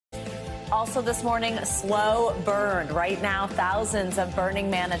Also this morning, slow burn. Right now, thousands of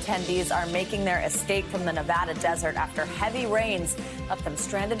Burning Man attendees are making their escape from the Nevada desert after heavy rains left them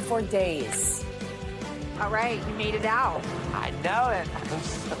stranded for days. All right, you made it out. I know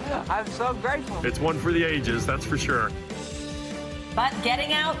it. I'm so grateful. It's one for the ages, that's for sure. But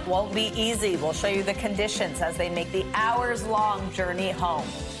getting out won't be easy. We'll show you the conditions as they make the hours-long journey home.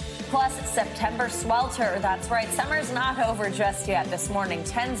 Plus, September swelter. That's right, summer's not over just yet. This morning,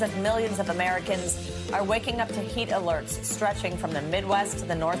 tens of millions of Americans are waking up to heat alerts stretching from the Midwest to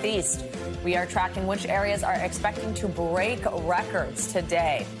the Northeast. We are tracking which areas are expecting to break records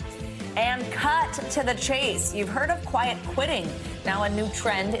today. And cut to the chase. You've heard of quiet quitting. Now a new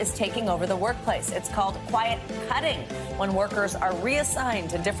trend is taking over the workplace. It's called quiet cutting, when workers are reassigned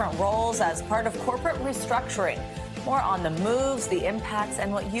to different roles as part of corporate restructuring. More on the moves, the impacts,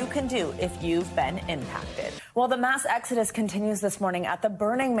 and what you can do if you've been impacted. Well, the mass exodus continues this morning at the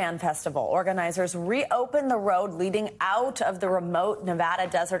Burning Man Festival. Organizers reopened the road leading out of the remote Nevada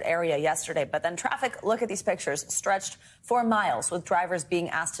desert area yesterday. But then traffic, look at these pictures, stretched for miles, with drivers being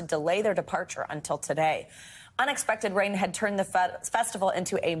asked to delay their departure until today. Unexpected rain had turned the festival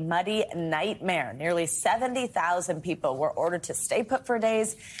into a muddy nightmare. Nearly 70,000 people were ordered to stay put for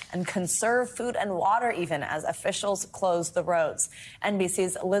days and conserve food and water even as officials closed the roads.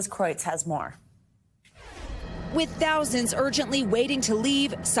 NBC's Liz Kreutz has more. With thousands urgently waiting to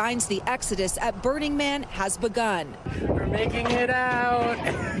leave, signs the exodus at Burning Man has begun. We're making it out.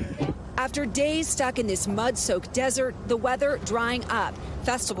 After days stuck in this mud-soaked desert, the weather drying up.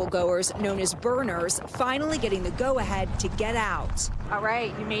 Festival goers, known as burners, finally getting the go-ahead to get out. All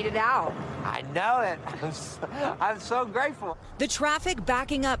right, you made it out. I know it. I'm so grateful. The traffic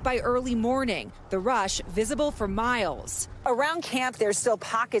backing up by early morning. The rush visible for miles. Around camp, there's still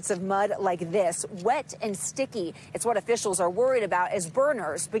pockets of mud like this, wet and sticky. It's what officials are worried about as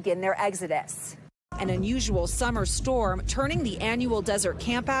burners begin their exodus. An unusual summer storm turning the annual desert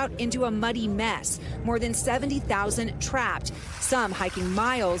campout into a muddy mess. More than 70,000 trapped, some hiking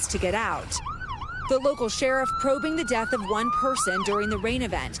miles to get out. The local sheriff probing the death of one person during the rain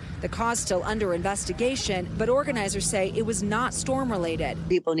event. The cause still under investigation, but organizers say it was not storm related.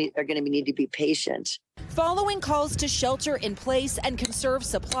 People are going to need to be patient. Following calls to shelter in place and conserve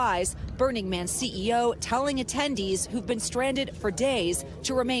supplies, Burning Man CEO telling attendees who've been stranded for days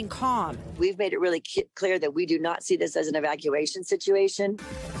to remain calm. We've made it really clear that we do not see this as an evacuation situation.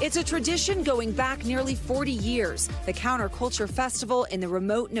 It's a tradition going back nearly 40 years. The Counterculture Festival in the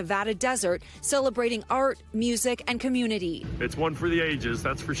remote Nevada desert, celebrating art, music, and community. It's one for the ages,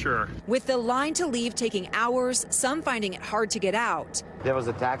 that's for sure. With the line to leave taking hours, some finding it hard to get out. There was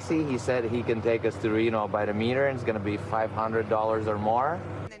a taxi. He said he can take us to Reno by the meter, and it's going to be $500 or more.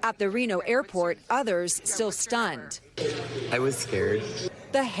 At the Reno airport, others still stunned. I was scared.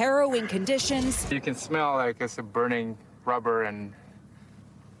 The harrowing conditions. You can smell like it's a burning rubber and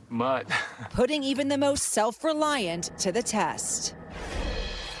mud. Putting even the most self-reliant to the test.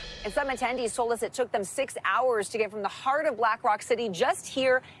 And some attendees told us it took them 6 hours to get from the heart of Black Rock City just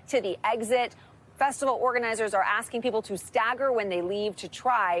here to the exit. Festival organizers are asking people to stagger when they leave to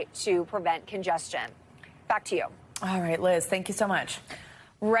try to prevent congestion. Back to you. All right, Liz, thank you so much.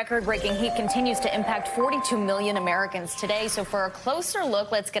 Record-breaking heat continues to impact 42 million Americans today. So for a closer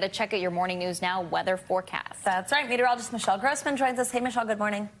look, let's get a check at your Morning News Now weather forecast. That's right. Meteorologist Michelle Grossman joins us. Hey, Michelle, good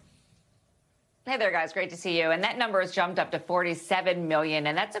morning. Hey there, guys. Great to see you. And that number has jumped up to 47 million,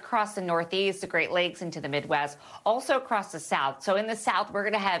 and that's across the Northeast, the Great Lakes, into the Midwest, also across the South. So in the South, we're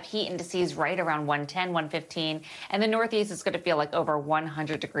going to have heat indices right around 110, 115, and the Northeast is going to feel like over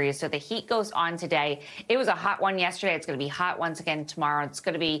 100 degrees. So the heat goes on today. It was a hot one yesterday. It's going to be hot once again tomorrow. It's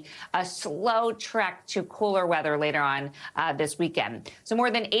going to be a slow trek to cooler weather later on this weekend. So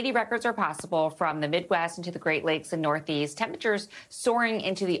more than 80 records are possible from the Midwest into the Great Lakes and Northeast. Temperatures soaring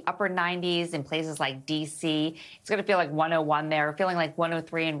into the upper 90s in places like D.C. It's going to feel like 101 there, feeling like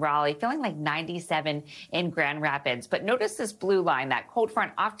 103 in Raleigh, feeling like 97 in Grand Rapids. But notice this blue line, that cold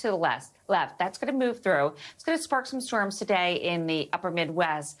front off to the left. That's going to move through. It's going to spark some storms today in the upper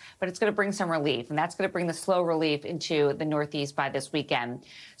Midwest, but it's going to bring some relief, and that's going to bring the slow relief into the Northeast by this weekend.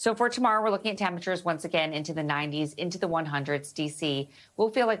 So for tomorrow, we're looking at temperatures once again into the 90s, into the 100s. D.C. will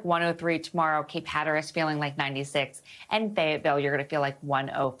feel like 103 tomorrow. Cape Hatteras feeling like 96, and Fayetteville, you're going to feel like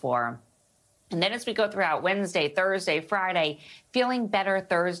 104. And then as we go throughout Wednesday, Thursday, Friday, Feeling better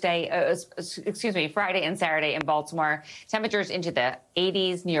Friday and Saturday in Baltimore. Temperatures into the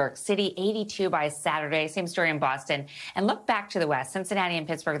 80s, New York City, 82 by Saturday. Same story in Boston. And look back to the west, Cincinnati and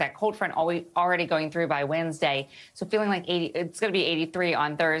Pittsburgh, that cold front already going through by Wednesday. So feeling like it's going to be 83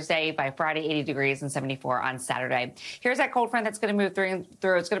 on Thursday, by Friday, 80 degrees and 74 on Saturday. Here's that cold front that's going to move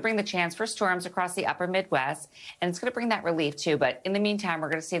through. It's going to bring the chance for storms across the upper Midwest, and it's going to bring that relief too. But in the meantime, we're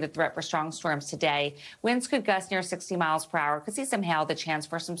going to see the threat for strong storms today. Winds could gust near 60 miles per hour. Could see some hail, the chance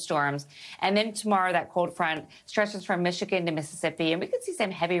for some storms. And then tomorrow, that cold front stretches from Michigan to Mississippi, and we could see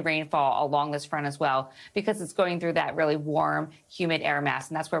some heavy rainfall along this front as well, because it's going through that really warm, humid air mass,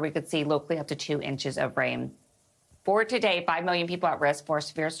 and that's where we could see locally up to 2 inches of rain. For today, 5 million people at risk for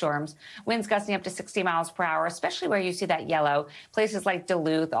severe storms. Winds gusting up to 60 miles per hour, especially where you see that yellow. Places like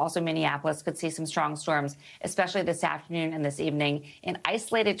Duluth, also Minneapolis, could see some strong storms, especially this afternoon and this evening. An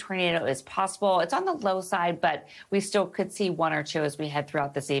isolated tornado is possible. It's on the low side, but we still could see 1 or 2 as we head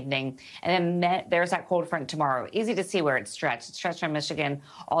throughout this evening. And then there's that cold front tomorrow. Easy to see where it's stretched. It's stretched from Michigan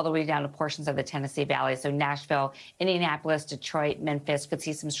all the way down to portions of the Tennessee Valley. So Nashville, Indianapolis, Detroit, Memphis could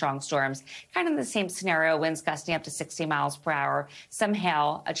see some strong storms. Kind of the same scenario, winds gusting up to 60 miles per hour, some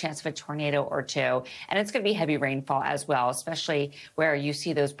hail, a chance of a tornado or 2. And it's going to be heavy rainfall as well, especially where you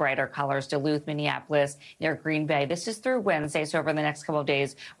see those brighter colors, Duluth, Minneapolis, near Green Bay. This is through Wednesday, so over the next couple of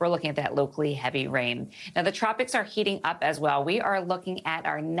days, we're looking at that locally heavy rain. Now, the tropics are heating up as well. We are looking at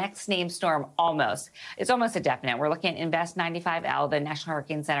our next named storm almost. It's almost a definite. We're looking at Invest 95L, the National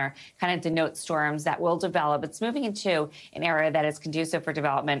Hurricane Center kind of denotes storms that will develop. It's moving into an area that is conducive for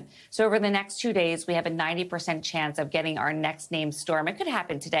development. So over the next 2 days, we have a 90% chance of getting our next named storm. It could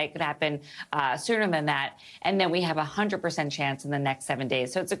happen today. It could happen sooner than that. And then we have a 100% chance in the next 7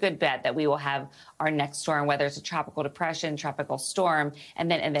 days. So it's a good bet that we will have our next storm, whether it's a tropical depression, tropical storm, and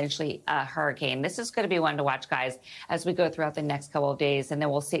then eventually a hurricane. This is going to be one to watch, guys, as we go throughout the next couple of days. And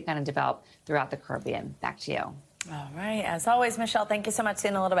then we'll see it kind of develop throughout the Caribbean. Back to you. All right. As always, Michelle, thank you so much. See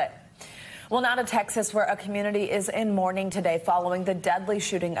you in a little bit. Well, now to Texas, where a community is in mourning today following the deadly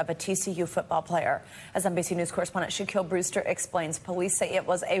shooting of a TCU football player. As NBC News correspondent Shaquille Brewster explains, police say it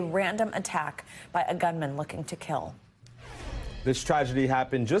was a random attack by a gunman looking to kill. This tragedy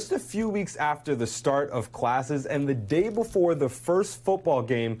happened just a few weeks after the start of classes and the day before the first football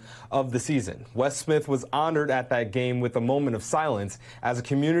game of the season. Wes Smith was honored at that game with a moment of silence as a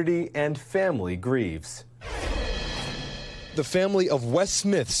community and family grieves. The family of Wes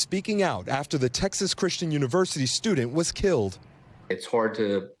Smith speaking out after the Texas Christian University student was killed. It's hard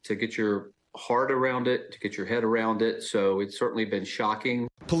to get your heart around it, to get your head around it, so it's certainly been shocking.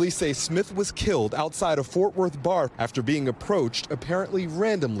 Police say Smith was killed outside a Fort Worth bar after being approached apparently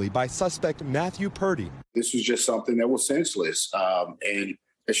randomly by suspect Matthew Purdy. This was just something that was senseless, and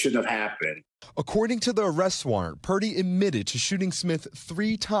it shouldn't have happened. According to the arrest warrant, Purdy admitted to shooting Smith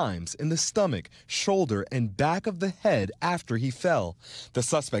 3 times in the stomach, shoulder, and back of the head after he fell. The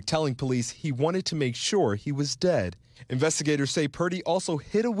suspect telling police he wanted to make sure he was dead. Investigators say Purdy also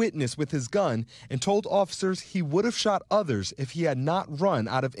hit a witness with his gun and told officers he would have shot others if he had not run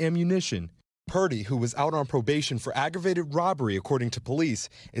out of ammunition. Purdy, who was out on probation for aggravated robbery, according to police,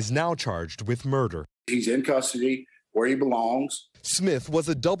 is now charged with murder. He's in custody where he belongs. Smith was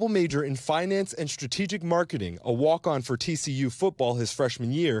a double major in finance and strategic marketing, a walk-on for TCU football his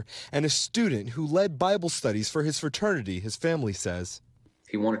freshman year, and a student who led Bible studies for his fraternity, his family says.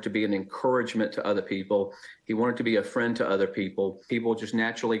 He wanted to be an encouragement to other people. He wanted to be a friend to other people. People just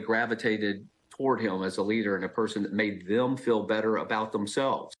naturally gravitated toward him as a leader and a person that made them feel better about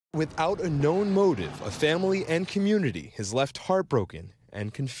themselves. Without a known motive, a family and community is left heartbroken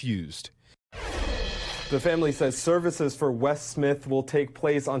and confused. The family says services for Wes Smith will take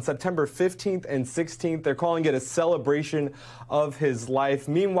place on September 15th and 16th. They're calling it a celebration of his life.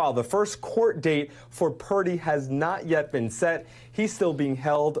 Meanwhile, the first court date for Purdy has not yet been set. He's still being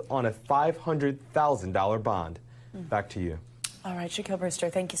held on a $500,000 bond. Back to you. All right, Shaquille Brewster,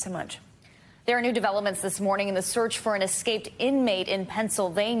 thank you so much. There are new developments this morning in the search for an escaped inmate in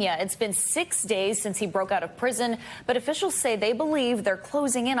Pennsylvania. It's been 6 days since he broke out of prison, but officials say they believe they're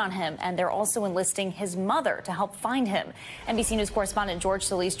closing in on him, and they're also enlisting his mother to help find him. NBC News correspondent George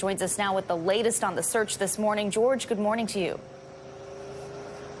Solis joins us now with the latest on the search this morning. George, good morning to you.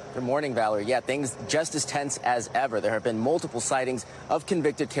 Good morning, Valerie. Yeah, things just as tense as ever. There have been multiple sightings of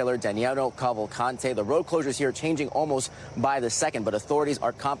convicted killer Daniel Cavalcante. The road closures here changing almost by the second, but authorities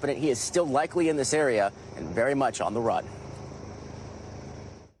are confident he is still likely in this area and very much on the run.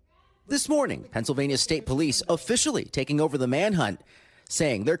 This morning, Pennsylvania State Police officially taking over the manhunt,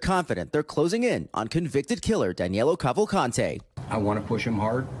 saying they're confident they're closing in on convicted killer Daniel Cavalcante. I want to push him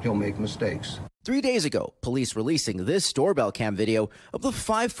hard. He'll make mistakes. 3 days ago, police releasing this doorbell cam video of the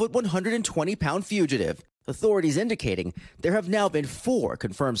 5-foot, 120-pound fugitive. Authorities indicating there have now been 4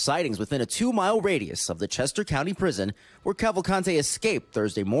 confirmed sightings within a 2-mile radius of the Chester County Prison where Cavalcante escaped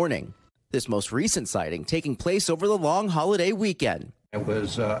Thursday morning. This most recent sighting taking place over the long holiday weekend. It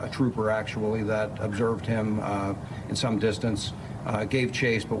was a trooper, actually, that observed him in some distance, gave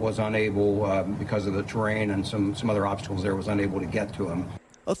chase, but was unable, because of the terrain and some other obstacles there, was unable to get to him.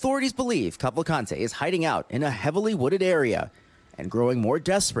 Authorities believe Cavalcante is hiding out in a heavily wooded area and growing more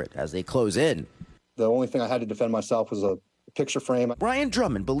desperate as they close in. The only thing I had to defend myself was a picture frame. Brian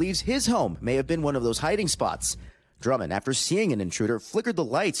Drummond believes his home may have been one of those hiding spots. Drummond, after seeing an intruder, flickered the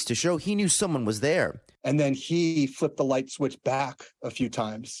lights to show he knew someone was there. And then he flipped the light switch back a few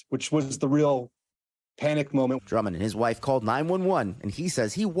times, which was the real panic moment. Drummond and his wife called 911, and he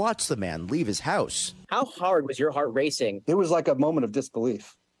says he watched the man leave his house. How hard was your heart racing? It was like a moment of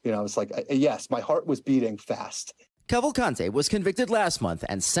disbelief. You know, it's like, yes, my heart was beating fast. Cavalcante was convicted last month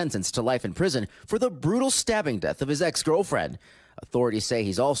and sentenced to life in prison for the brutal stabbing death of his ex-girlfriend. Authorities say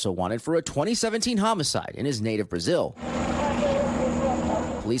he's also wanted for a 2017 homicide in his native Brazil.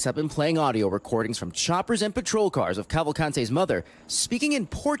 Police have been playing audio recordings from choppers and patrol cars of Cavalcante's mother speaking in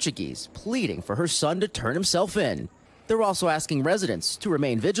Portuguese, pleading for her son to turn himself in. They're also asking residents to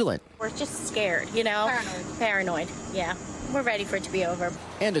remain vigilant. We're just scared, you know? Paranoid, yeah. We're ready for it to be over.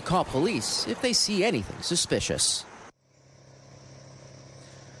 And to call police if they see anything suspicious.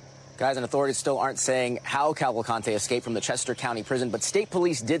 Guys, and authorities still aren't saying how Cavalcante escaped from the Chester County Prison, but state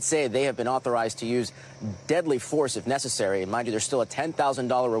police did say they have been authorized to use deadly force if necessary. And mind you, there's still a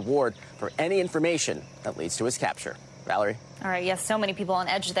 $10,000 reward for any information that leads to his capture. Valerie? All right, yes, so many people on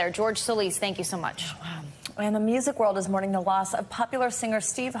edge there. George Solis, thank you so much. Wow. And the music world is mourning the loss of popular singer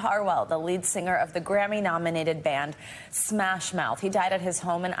Steve Harwell, the lead singer of the Grammy-nominated band Smash Mouth. He died at his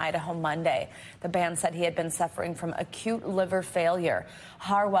home in Idaho Monday. The band said he had been suffering from acute liver failure.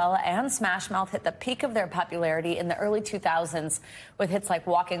 Harwell and Smash Mouth hit the peak of their popularity in the early 2000s with hits like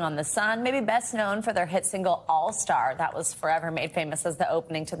Walking on the Sun, maybe best known for their hit single All Star. That was forever made famous as the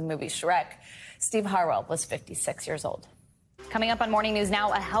opening to the movie Shrek. Steve Harwell was 56 years old. Coming up on Morning News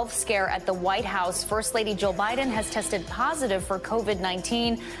Now, a health scare at the White House. First Lady Jill Biden has tested positive for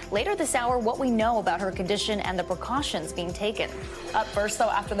COVID-19. Later this hour, what we know about her condition and the precautions being taken. Up first, though,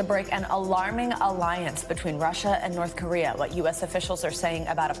 after the break, an alarming alliance between Russia and North Korea. What U.S. officials are saying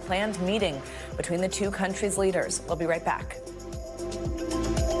about a planned meeting between the two countries' leaders. We'll be right back.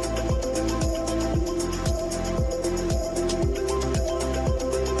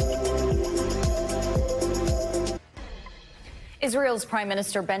 Israel's Prime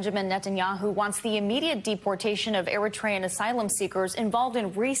Minister Benjamin Netanyahu wants the immediate deportation of Eritrean asylum seekers involved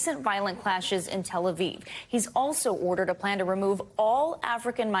in recent violent clashes in Tel Aviv. He's also ordered a plan to remove all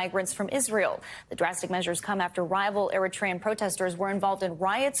African migrants from Israel. The drastic measures come after rival Eritrean protesters were involved in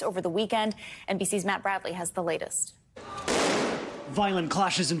riots over the weekend. NBC's Matt Bradley has the latest. Violent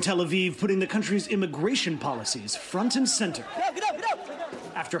clashes in Tel Aviv putting the country's immigration policies front and center.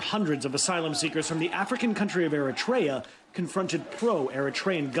 After hundreds of asylum seekers from the African country of Eritrea confronted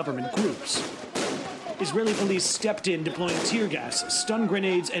pro-Eritrean government groups. Israeli police stepped in, deploying tear gas, stun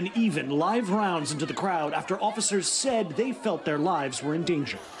grenades, and even live rounds into the crowd after officers said they felt their lives were in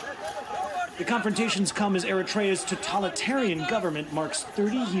danger. The confrontations come as Eritrea's totalitarian government marks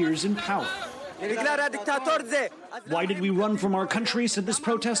 30 years in power. Why did we run from our country, said this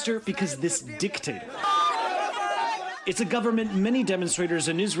protester? Because this dictator. It's a government many demonstrators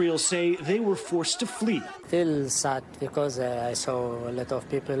in Israel say they were forced to flee. Feel sad because I saw a lot of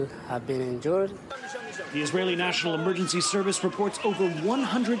people have been injured. The Israeli National Emergency Service reports over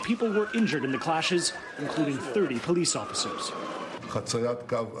 100 people were injured in the clashes, including 30 police officers.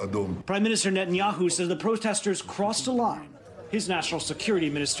 Prime Minister Netanyahu says the protesters crossed a line. His national security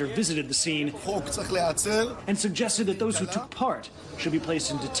minister visited the scene and suggested that those who took part should be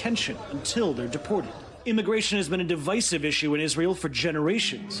placed in detention until they're deported. Immigration has been a divisive issue in Israel for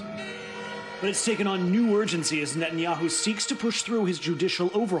generations. But it's taken on new urgency as Netanyahu seeks to push through his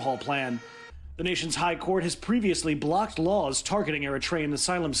judicial overhaul plan. The nation's high court has previously blocked laws targeting Eritrean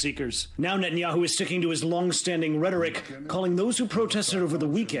asylum seekers. Now Netanyahu is sticking to his long-standing rhetoric, calling those who protested over the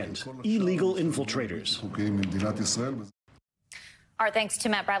weekend illegal infiltrators. Our thanks to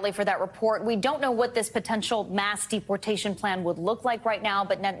Matt Bradley for that report. We don't know what this potential mass deportation plan would look like right now,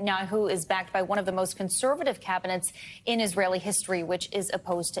 but Netanyahu is backed by one of the most conservative cabinets in Israeli history, which is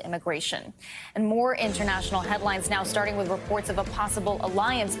opposed to immigration. And more international headlines now, starting with reports of a possible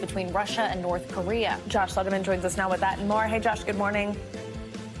alliance between Russia and North Korea. Josh Lederman joins us now with that and more. Hey, Josh, good morning.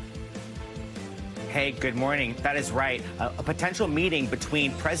 Hey, good morning. That is right. A potential meeting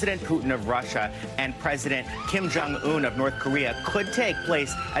between President Putin of Russia and President Kim Jong-un of North Korea could take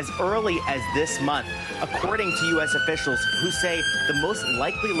place as early as this month, according to U.S. officials who say the most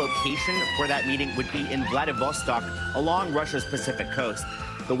likely location for that meeting would be in Vladivostok along Russia's Pacific coast.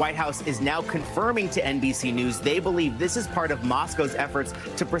 The White House is now confirming to NBC News they believe this is part of Moscow's efforts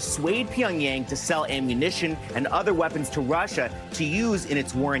to persuade Pyongyang to sell ammunition and other weapons to Russia to use in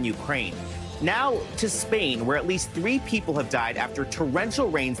its war in Ukraine. Now to Spain, where at least 3 people have died after torrential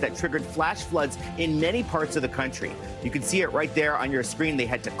rains that triggered flash floods in many parts of the country. You can see it right there on your screen. They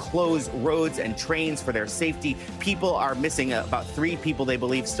had to close roads and trains for their safety. People are missing, about 3 people they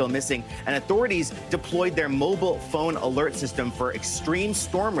believe still missing. And authorities deployed their mobile phone alert system for extreme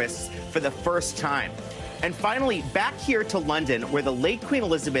storm risks for the first time. And finally, back here to London, where the late Queen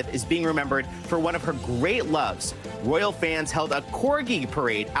Elizabeth is being remembered for one of her great loves. Royal fans held a corgi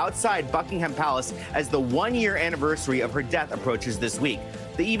parade outside Buckingham Palace as the 1-year anniversary of her death approaches this week.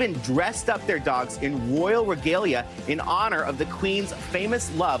 They even dressed up their dogs in royal regalia in honor of the Queen's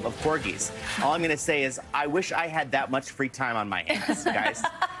famous love of corgis. All I'm going to say is I wish I had that much free time on my hands, guys.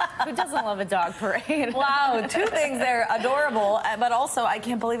 Who doesn't love a dog parade? Wow, 2 things there. Adorable, but also I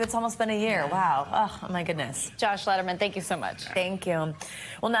can't believe it's almost been a year. Wow. Oh, my goodness. Josh Letterman, thank you so much. Thank you.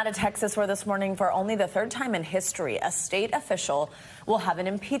 Well, now to Texas, where this morning, for only the 3rd time in history, a state official will have an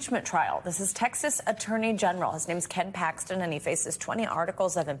impeachment trial. This is Texas Attorney General. His name's Ken Paxton, and he faces 20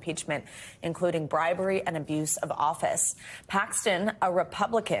 articles of impeachment, including bribery and abuse of office. Paxton, a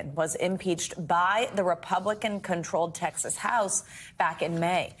Republican, was impeached by the Republican-controlled Texas House back in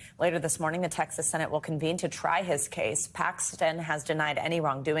May. Later this morning, the Texas Senate will convene to try his case. Paxton has denied any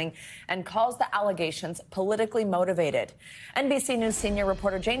wrongdoing and calls the allegations politically motivated. NBC News senior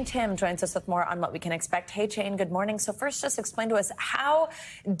reporter Jane Tim joins us with more on what we can expect. Hey, Jane, good morning. So first, just explain to us, how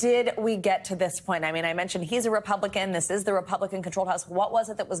did we get to this point? I mean, I mentioned he's a Republican. This is the Republican-controlled House. What was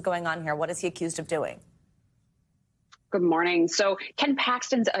it that was going on here? What is he accused of doing? Good morning. So Ken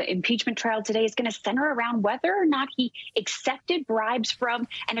Paxton's impeachment trial today is going to center around whether or not he accepted bribes from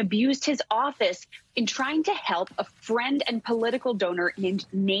and abused his office in trying to help a friend and political donor named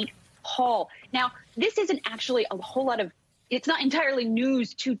Nate Hall. Now, this isn't actually a whole lot of It's not entirely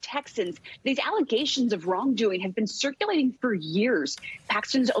news to Texans. These allegations of wrongdoing have been circulating for years.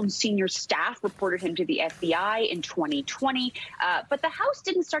 Paxton's own senior staff reported him to the FBI in 2020, but the House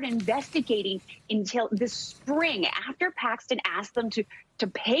didn't start investigating until this spring, after Paxton asked them to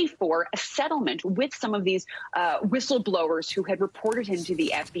pay for a settlement with some of these whistleblowers who had reported him to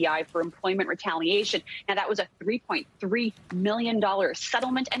the FBI for employment retaliation. Now, that was a $3.3 million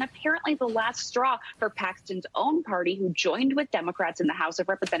settlement, and apparently the last straw for Paxton's own party, who joined with Democrats in the House of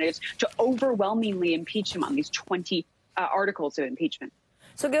Representatives to overwhelmingly impeach him on these 20 articles of impeachment.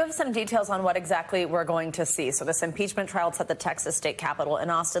 So give us some details on what exactly we're going to see. So this impeachment trial is at the Texas State Capitol in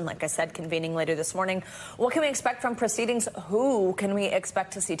Austin, like I said, convening later this morning. What can we expect from proceedings? Who can we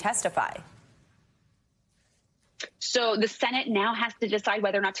expect to see testify? So the Senate now has to decide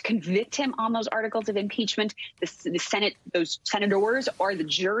whether or not to convict him on those articles of impeachment. The Senate, those senators, are the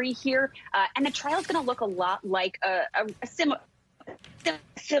jury here. And the trial is going to look a lot like a civil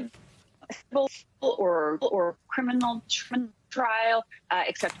or criminal trial,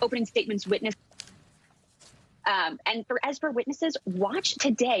 except opening statements, witness. And as for witnesses, watch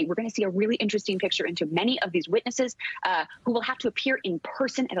today. We're going to see a really interesting picture into many of these witnesses who will have to appear in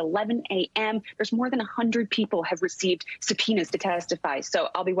person at 11 a.m. There's more than 100 people have received subpoenas to testify. So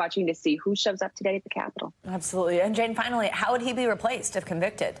I'll be watching to see who shows up today at the Capitol. Absolutely. And Jane, finally, how would he be replaced if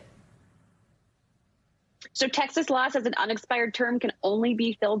convicted? So Texas law says an unexpired term can only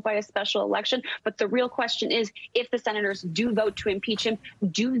be filled by a special election. But the real question is, if the senators do vote to impeach him,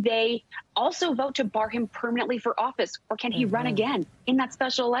 do they also vote to bar him permanently for office, or can he run again in that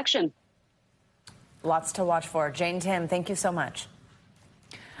special election? Lots to watch for. Jane Tim, thank you so much.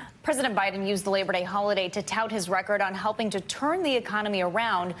 President Biden used the Labor Day holiday to tout his record on helping to turn the economy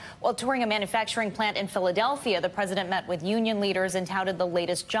around. While touring a manufacturing plant in Philadelphia, the president met with union leaders and touted the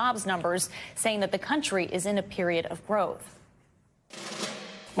latest jobs numbers, saying that the country is in a period of growth.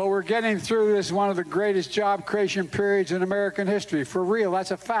 Well, we're getting through this, one of the greatest job creation periods in American history. For real,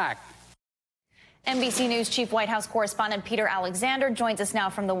 that's a fact. NBC News Chief White House correspondent Peter Alexander joins us now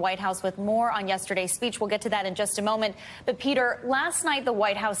from the White House with more on yesterday's speech. We'll get to that in just a moment. But, Peter, last night the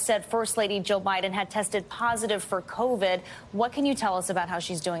White House said First Lady Jill Biden had tested positive for COVID. What can you tell us about how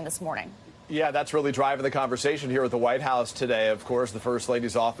she's doing this morning? Yeah, that's really driving the conversation here at the White House today. Of course, the First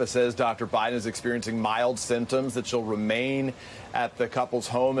Lady's office says Dr. Biden is experiencing mild symptoms, that she'll remain at the couple's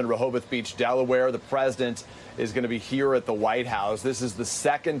home in Rehoboth Beach, Delaware. The president is going to be here at the White House. This is the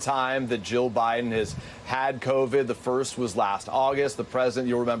second time that Jill Biden has had COVID. The first was last August. The president,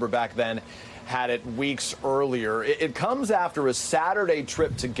 you'll remember back then, had it weeks earlier. It comes after a Saturday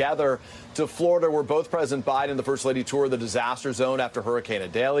trip together to Florida, where both President Biden and the First Lady toured the disaster zone after Hurricane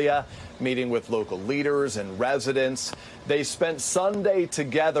Idalia, meeting with local leaders and residents. They spent Sunday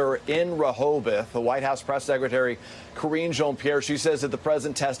together in Rehoboth. The White House press secretary, Karine Jean-Pierre, she says that the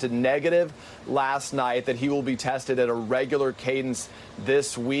president tested negative last night, that he will be tested at a regular cadence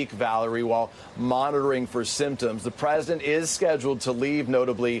this week, Valerie, while monitoring for symptoms. The president is scheduled to leave,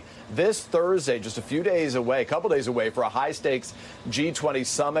 notably, this Thursday, just a few days away, a couple days away, for a high-stakes G20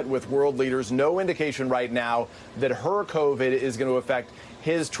 summit with world leaders. No indication right now that her COVID is going to affect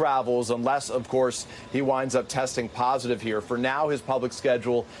his travels, unless, of course, he winds up testing positive here. For now, his public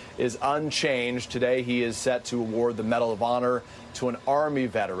schedule is unchanged. Today, he is set to award the Medal of Honor to an Army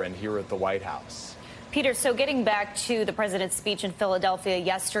veteran here at the White House. Peter, so getting back to the president's speech in Philadelphia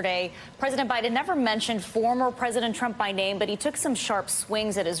yesterday, President Biden never mentioned former President Trump by name, but he took some sharp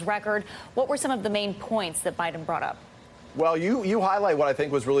swings at his record. What were some of the main points that Biden brought up? Well, you highlight what I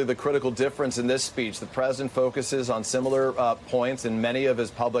think was really the critical difference in this speech. The president focuses on similar points in many of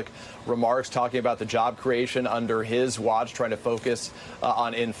his public remarks, talking about the job creation under his watch, trying to focus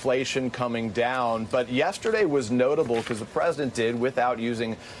on inflation coming down. But yesterday was notable because the president did, without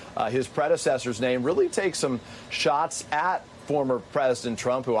using his predecessor's name, really take some shots at former President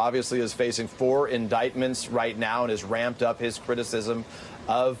Trump, who obviously is facing 4 indictments right now and has ramped up his criticism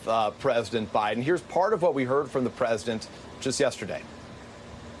of President Biden. Here's part of what we heard from the president just yesterday.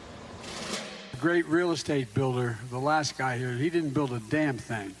 Great real estate builder, the last guy here, he didn't build a damn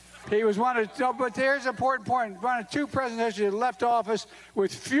thing. He was but here's an important point, one of 2 presidents that left office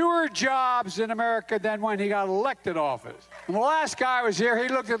with fewer jobs in America than when he got elected office. And the last guy was here, he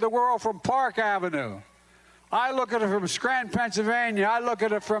looked at the world from Park Avenue. I look at it from Scranton, Pennsylvania. I look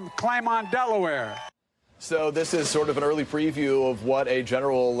at it from Claremont, Delaware. So this is sort of an early preview of what a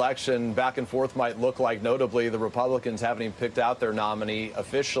general election back and forth might look like. Notably, the Republicans haven't even picked out their nominee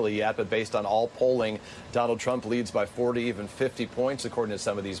officially yet, but based on all polling, Donald Trump leads by 40, even 50 points, according to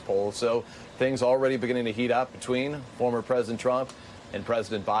some of these polls. So things already beginning to heat up between former President Trump and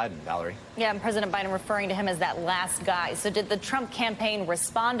President Biden. Valerie. Yeah, and President Biden referring to him as that last guy. So did the Trump campaign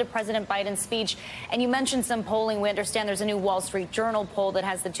respond to President Biden's speech? And you mentioned some polling. We understand there's a new Wall Street Journal poll that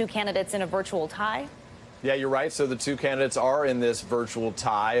has the 2 candidates in a virtual tie. Yeah, you're right. So the 2 candidates are in this virtual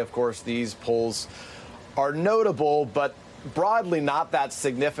tie. Of course, these polls are notable, but broadly not that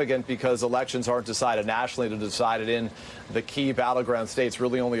significant because elections aren't decided nationally. They're decided in the key battleground states.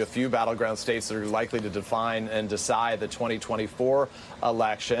 Really only a few battleground states that are likely to define and decide the 2024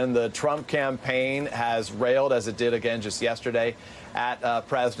 election. The Trump campaign has railed, as it did again just yesterday, at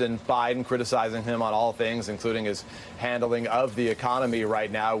President Biden, criticizing him on all things, including his handling of the economy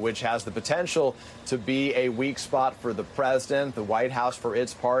right now, which has the potential to be a weak spot for the president. The White House, for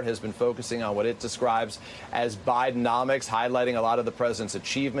its part, has been focusing on what it describes as Bidenomics, highlighting a lot of the president's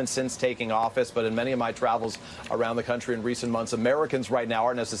achievements since taking office. But in many of my travels around the country in recent months, Americans right now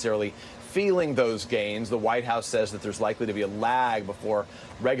aren't necessarily feeling those gains. The White House says that there's likely to be a lag before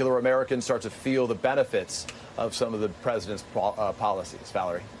regular Americans start to feel the benefits of some of the president's policies.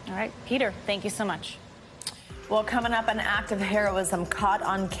 Valerie. All right, Peter, thank you so much. Well, coming up, an act of heroism caught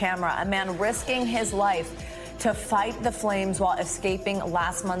on camera. A man risking his life to fight the flames while escaping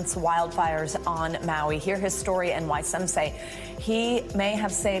last month's wildfires on Maui. Hear his story and why some say he may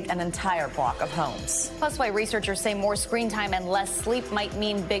have saved an entire block of homes. Plus, why researchers say more screen time and less sleep might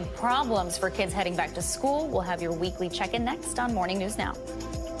mean big problems for kids heading back to school. We'll have your weekly check-in next on Morning News Now.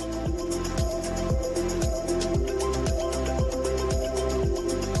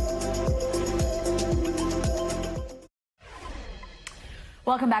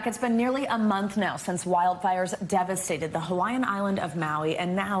 Welcome back. It's been nearly a month now since wildfires devastated the Hawaiian island of Maui,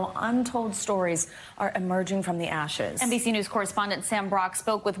 and now untold stories are emerging from the ashes. NBC News correspondent Sam Brock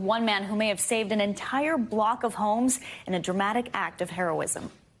spoke with one man who may have saved an entire block of homes in a dramatic act of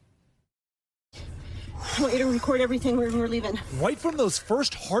heroism. I want you to record everything when we're leaving. Right from those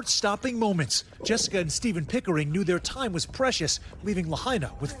first heart-stopping moments, Jessica and Stephen Pickering knew their time was precious, leaving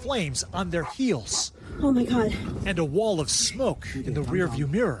Lahaina with flames on their heels. Oh my God. And a wall of smoke in the rearview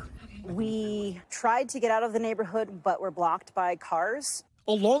mirror. We tried to get out of the neighborhood, but were blocked by cars.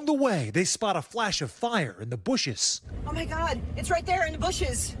 Along the way, they spot a flash of fire in the bushes. Oh my God, it's right there in the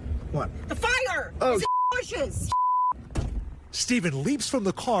bushes. What? The fire! Oh, it's in the bushes. Stephen leaps from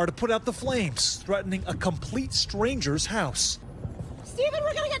the car to put out the flames, threatening a complete stranger's house. Stephen,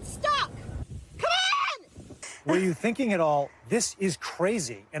 we're gonna get stuck! Come on! Were you thinking at all, this is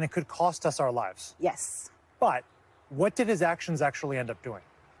crazy and it could cost us our lives? Yes. But what did his actions actually end up doing?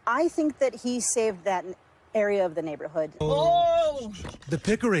 I think that he saved that area of the neighborhood. Oh! The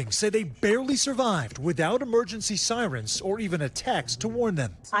Pickerings say they barely survived without emergency sirens or even a text to warn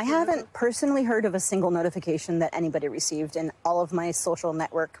them. I haven't personally heard of a single notification that anybody received in all of my social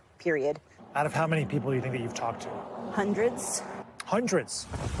network, period. Out of how many people do you think that you've talked to? Hundreds. Hundreds.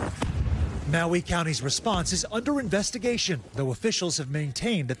 Maui County's response is under investigation, though officials have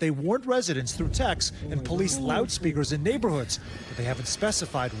maintained that they warned residents through texts and police loudspeakers in neighborhoods, but they haven't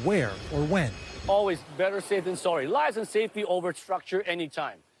specified where or when. Always better safe than sorry. Lives and safety over structure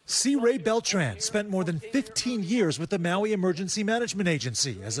anytime. C. Ray Beltran spent more than 15 years with the Maui Emergency Management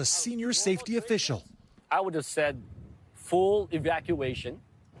Agency as a senior safety official. I would have said full evacuation.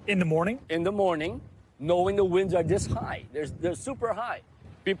 In the morning? In the morning, knowing the winds are this high. They're super high.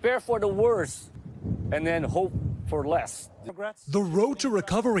 Prepare for the worst and then hope for less. The road to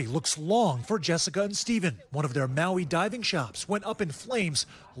recovery looks long for Jessica and Stephen. One of their Maui diving shops went up in flames,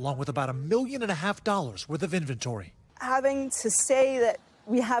 along with about $1.5 million worth of inventory. Having to say that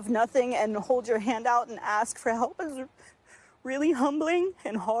we have nothing and hold your hand out and ask for help is really humbling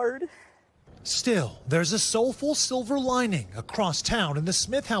and hard. Still, there's a soulful silver lining across town in the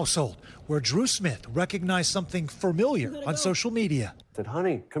Smith household, where Drew Smith recognized something familiar on social media. I said,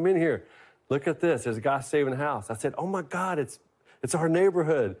 honey, come in here. Look at this. There's a guy saving a house. I said, oh, my God, it's our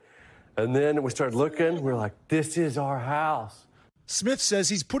neighborhood. And then we started looking. We're like, this is our house. Smith says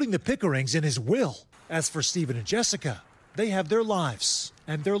he's putting the Pickerings in his will. As for Stephen and Jessica, they have their lives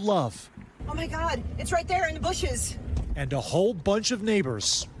and their love. Oh my God, it's right there in the bushes. And a whole bunch of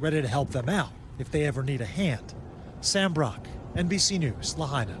neighbors ready to help them out if they ever need a hand. Sam Brock, NBC News,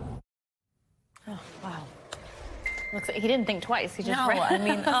 Lahaina. Oh, wow. Looks like he didn't think twice. He just No, I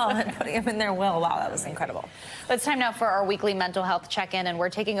mean, and putting him in their will. Wow, that was incredible. It's time now for our weekly mental health check-in, and we're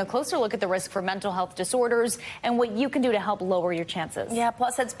taking a closer look at the risk for mental health disorders and what you can do to help lower your chances. Yeah,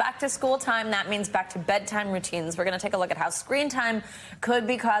 plus it's back to school time. That means back to bedtime routines. We're going to take a look at how screen time could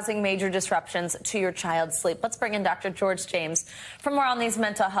be causing major disruptions to your child's sleep. Let's bring in Dr. George James. For more on these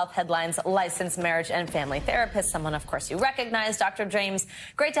mental health headlines, licensed marriage and family therapist, someone, of course, you recognize. Dr. James,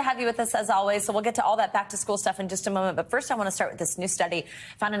 great to have you with us as always. So we'll get to all that back to school stuff in just a moment. But first, I want to start with this new study.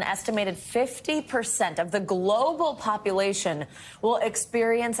 Found an estimated 50% of the global population will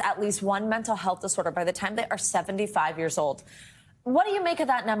experience at least one mental health disorder by the time they are 75 years old. What do you make of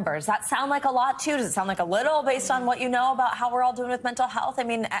that number? Does that sound like a lot, too? Does it sound like a little based on what you know about how we're all doing with mental health? I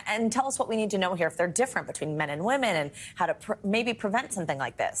mean, and tell us what we need to know here, if they're different between men and women, and how to maybe prevent something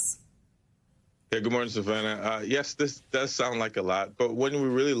like this. Yeah, good morning, Savannah. Yes, this does sound like a lot, but when we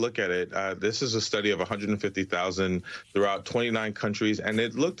really look at it, this is a study of 150,000 throughout 29 countries, and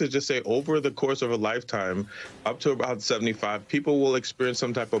it looked to just say over the course of a lifetime, up to about 75, people will experience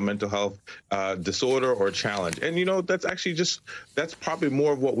some type of mental health disorder or challenge. And, you know, that's actually that's probably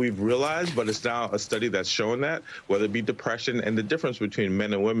more of what we've realized, but it's now a study that's showing that, whether it be depression. And the difference between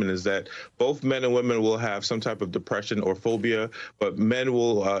men and women is that both men and women will have some type of depression or phobia, but men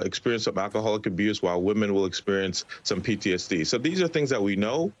will experience some alcoholic abuse while women will experience some PTSD. So these are things that we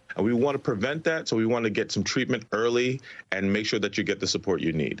know, and we want to prevent that. So we want to get some treatment early and make sure that you get the support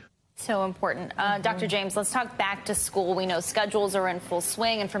you need. So important. Dr. James, let's talk back to school. We know schedules are in full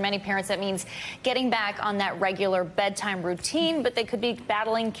swing, and for many parents, that means getting back on that regular bedtime routine, but they could be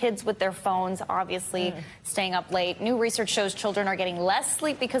battling kids with their phones, obviously staying up late. New research shows children are getting less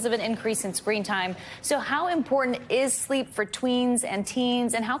sleep because of an increase in screen time. So how important is sleep for tweens and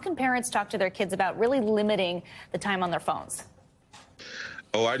teens, and how can parents talk to their kids about really limiting the time on their phones?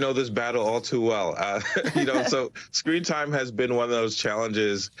 Oh, I know this battle all too well. You know, so screen time has been one of those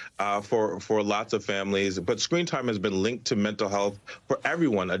challenges for lots of families. But screen time has been linked to mental health for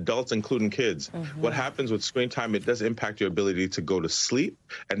everyone, adults, including kids. What happens with screen time, it does impact your ability to go to sleep.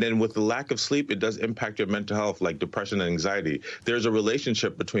 And then with the lack of sleep, it does impact your mental health, like depression and anxiety. There's a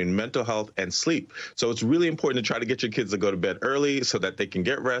relationship between mental health and sleep. So it's really important to try to get your kids to go to bed early so that they can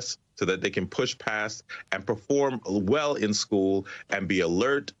get rest, so that they can push past and perform well in school and be alert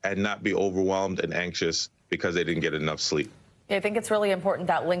and not be overwhelmed and anxious because they didn't get enough sleep. I think it's really important,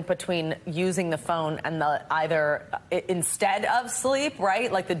 that link between using the phone and the either instead of sleep,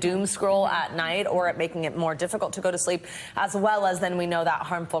 right? Like the doom scroll at night, or it making it more difficult to go to sleep, as well as then we know that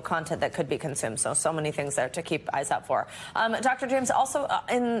harmful content that could be consumed. So many things there to keep eyes out for. Dr. James, also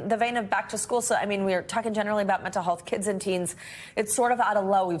in the vein of back to school, so I mean, we're talking generally about mental health, kids and teens. It's sort of at a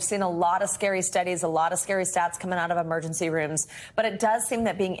low. We've seen a lot of scary studies, a lot of scary stats coming out of emergency rooms, but it does seem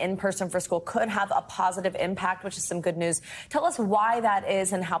that being in person for school could have a positive impact, which is some good news. Tell us why that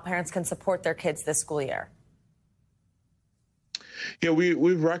is and how parents can support their kids this school year. Yeah,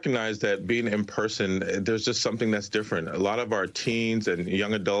 we've recognized that being in person, there's just something that's different. A lot of our teens and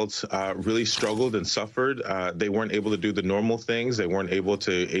young adults really struggled and suffered. They weren't able to do the normal things. They weren't able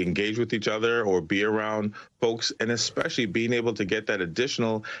to engage with each other or be around folks, and especially being able to get that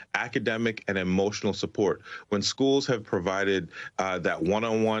additional academic and emotional support. When schools have provided that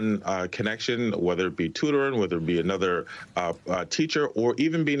one-on-one connection, whether it be tutoring, whether it be another teacher, or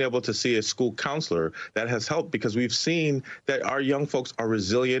even being able to see a school counselor, that has helped, because we've seen that our young folks are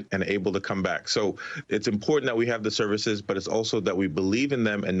resilient and able to come back. So it's important that we have the services, but it's also that we believe in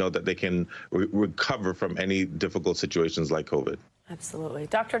them and know that they can recover from any difficult situations like COVID. Absolutely.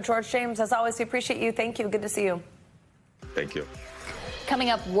 Dr. George James, as always, we appreciate you. Thank you. Good to see you. Thank you. Coming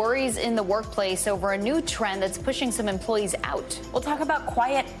up, worries in the workplace over a new trend that's pushing some employees out. We'll talk about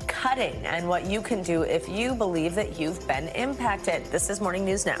quiet cutting and what you can do if you believe that you've been impacted. This is Morning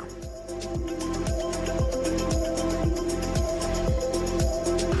News Now.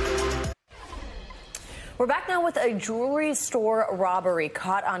 We're back now with a jewelry store robbery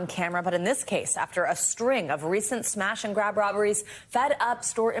caught on camera, but in this case, after a string of recent smash and grab robberies, fed up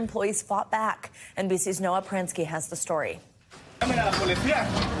store employees fought back. NBC's Noah Pransky has the story.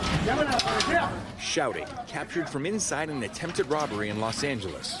 Shouting, captured from inside an attempted robbery in Los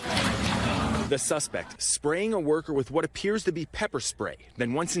Angeles. The suspect spraying a worker with what appears to be pepper spray,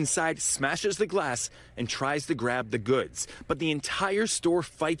 then once inside, smashes the glass and tries to grab the goods. But the entire store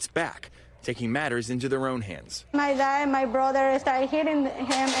fights back, taking matters into their own hands. My dad and my brother started hitting him,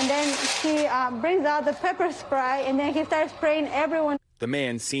 and then he brings out the pepper spray, and then he starts spraying everyone. The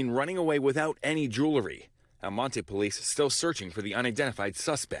man seen running away without any jewelry. Almonte police still searching for the unidentified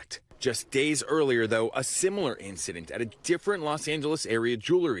suspect. Just days earlier, though, a similar incident at a different Los Angeles area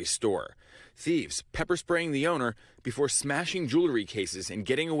jewelry store. Thieves pepper spraying the owner before smashing jewelry cases and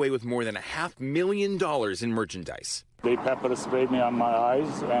getting away with more than $500,000 in merchandise. They pepper sprayed me on my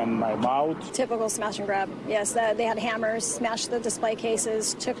eyes and my mouth. Typical smash and grab. Yes, they had hammers, smashed the display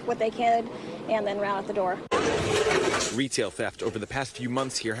cases, took what they could, and then ran out the door. Retail theft over the past few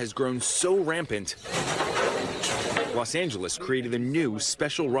months here has grown so rampant, Los Angeles created a new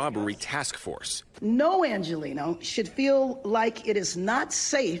special robbery task force. No Angelino should feel like it is not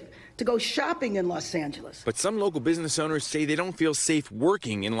safe to go shopping in Los Angeles. But some local business owners say they don't feel safe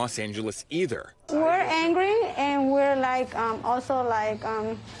working in Los Angeles either. We're angry, and we're also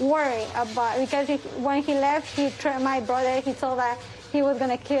worried about, because when he left, my brother, he told that he was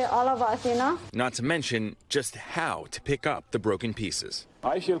going to kill all of us, you know? Not to mention just how to pick up the broken pieces.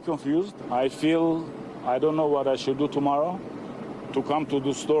 I feel confused. I don't know what I should do tomorrow. To come to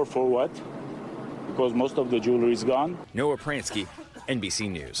the store for what? Because most of the jewelry is gone. Noah Pransky, NBC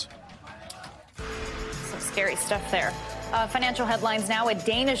News. Some scary stuff there. Financial headlines now. A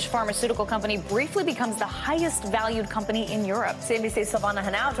Danish pharmaceutical company briefly becomes the highest valued company in Europe. CNBC's Silvana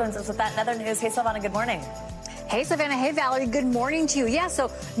Hanau joins us with that and other news. Hey, Silvana, good morning. Hey, Savannah. Hey, Valerie. Good morning to you. Yeah, so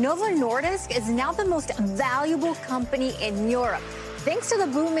Novo Nordisk is now the most valuable company in Europe, thanks to the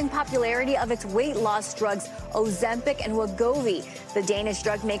booming popularity of its weight loss drugs, Ozempic and Wegovy. The Danish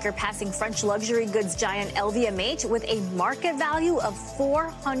drug maker passing French luxury goods giant LVMH with a market value of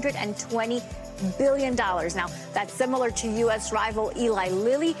 $420 billion. Now, that's similar to U.S. rival Eli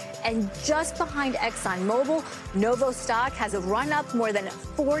Lilly, and just behind ExxonMobil, Novo stock has run up more than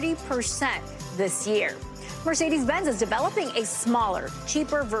 40% this year. Mercedes-Benz is developing a smaller,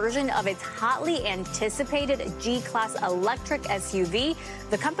 cheaper version of its hotly anticipated G-Class electric SUV.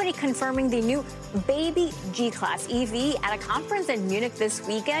 The company confirming the new baby G-Class EV at a conference in Munich this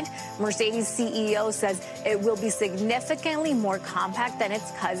weekend. Mercedes CEO says it will be significantly more compact than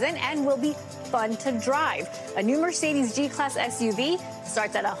its cousin and will be fun to drive. A new Mercedes G-Class SUV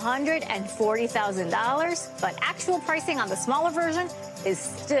starts at $140,000, but actual pricing on the smaller version is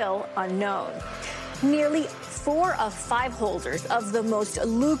still unknown. Nearly 4 of 5 holders of the most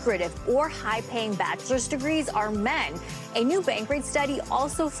lucrative or high-paying bachelor's degrees are men. A new Bankrate study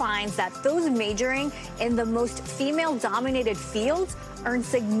also finds that those majoring in the most female-dominated fields earn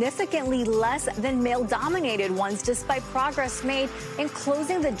significantly less than male-dominated ones, despite progress made in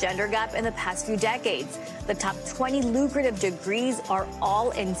closing the gender gap in the past few decades. The top 20 lucrative degrees are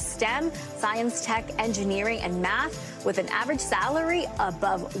all in STEM, science, tech, engineering, and math, with an average salary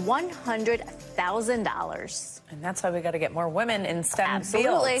above $100,000. And that's why we got to get more women in STEM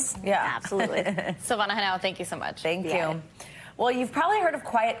Absolutely. fields. Yeah, Absolutely. Silvana Henao, thank you so much. Thank you. Well, you've probably heard of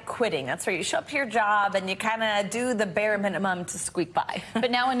quiet quitting. That's where you show up to your job and you kind of do the bare minimum to squeak by.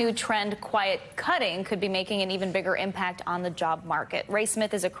 But now a new trend, quiet cutting, could be making an even bigger impact on the job market. Wes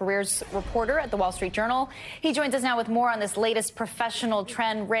Smith is a careers reporter at the Wall Street Journal. He joins us now with more on this latest professional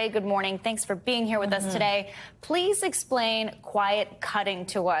trend. Ray, good morning. Thanks for being here with us today. Please explain quiet cutting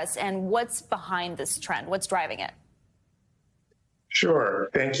to us and what's behind this trend. What's driving it?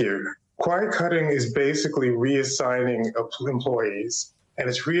 Sure. Thank you. Quiet cutting is basically reassigning employees, and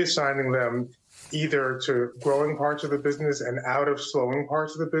it's reassigning them either to growing parts of the business and out of slowing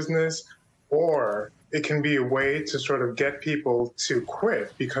parts of the business, or it can be a way to sort of get people to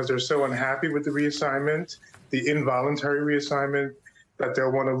quit because they're so unhappy with the reassignment, the involuntary reassignment, that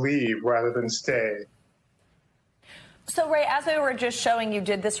they'll want to leave rather than stay. So, Ray, as we were just showing, you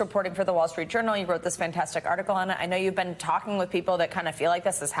did this reporting for the Wall Street Journal. You wrote this fantastic article on it. I know you've been talking with people that kind of feel like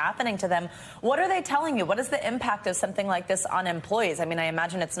this is happening to them. What are they telling you? What is the impact of something like this on employees? I mean, I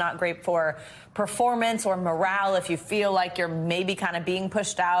imagine it's not great for performance or morale if you feel like you're maybe kind of being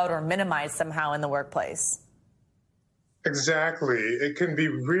pushed out or minimized somehow in the workplace. Exactly. It can be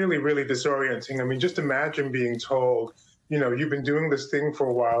really, really disorienting. I mean, just imagine being told, you know, you've been doing this thing for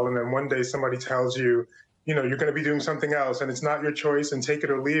a while, and then one day somebody tells you, you know, you're going to be doing something else and it's not your choice and take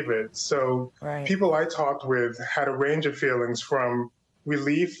it or leave it. So people I talked with had a range of feelings, from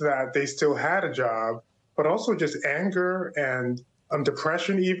relief that they still had a job, but also just anger and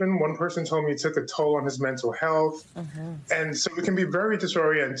depression even. One person told me it took a toll on his mental health. And so it can be very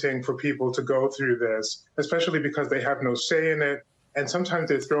disorienting for people to go through this, especially because they have no say in it. And sometimes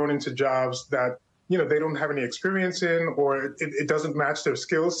they're thrown into jobs that, you know, they don't have any experience in, or it doesn't match their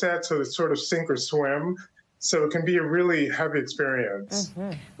skill set. So it's sort of sink or swim. So it can be a really heavy experience.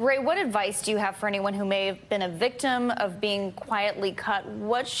 Ray, what advice do you have for anyone who may have been a victim of being quietly cut?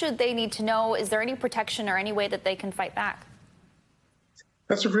 What should they need to know? Is there any protection or any way that they can fight back?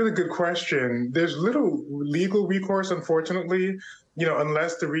 That's a really good question. There's little legal recourse, unfortunately, you know,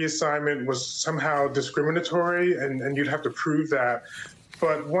 unless the reassignment was somehow discriminatory, and you'd have to prove that.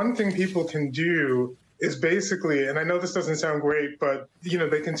 But one thing people can do is basically, and I know this doesn't sound great, but, you know,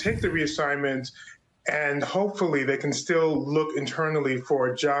 they can take the reassignment and hopefully they can still look internally for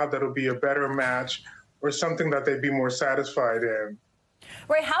a job that'll be a better match or something that they'd be more satisfied in.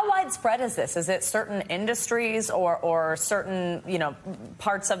 Ray, how widespread is this? Is it certain industries or certain, you know,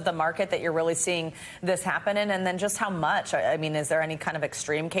 parts of the market that you're really seeing this happen in? And then just how much? I mean, is there any kind of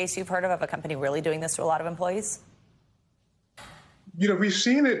extreme case you've heard of a company really doing this to a lot of employees? You know, we've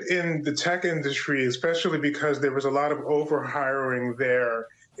seen it in the tech industry, especially because there was a lot of overhiring there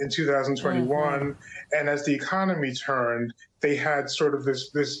in 2021. And as the economy turned, they had sort of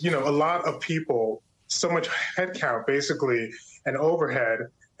this, you know, a lot of people, so much headcount, basically, and overhead.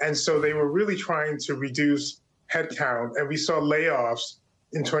 And so they were really trying to reduce headcount. And we saw layoffs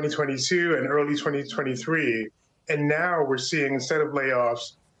in 2022 and early 2023. And now we're seeing, instead of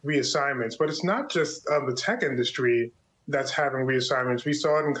layoffs, reassignments. But it's not just the tech industry that's having reassignments. We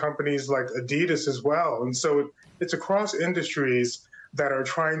saw it in companies like Adidas as well. And so it's across industries that are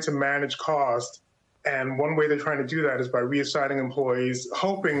trying to manage cost. And one way they're trying to do that is by reassigning employees,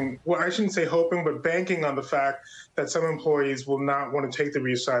 hoping, well, I shouldn't say hoping, but banking on the fact that some employees will not want to take the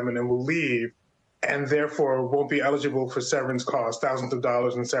reassignment and will leave, and therefore won't be eligible for severance costs, thousands of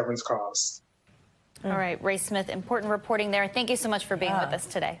dollars in severance costs. All right, Wes Smith, important reporting there. Thank you so much for being with us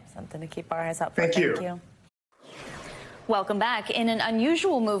today. Something to keep our eyes out for. Thank you. Welcome back. In an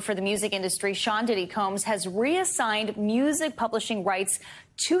unusual move for the music industry, Sean Diddy Combs has reassigned music publishing rights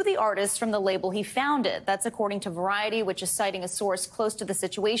to the artist from the label he founded. That's according to Variety, which is citing a source close to the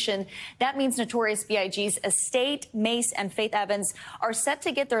situation. That means Notorious B.I.G.'s estate, Mace, and Faith Evans are set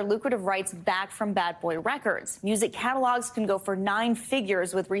to get their lucrative rights back from Bad Boy Records. Music catalogs can go for 9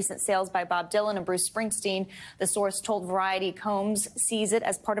 figures with recent sales by Bob Dylan and Bruce Springsteen. The source told Variety Combs sees it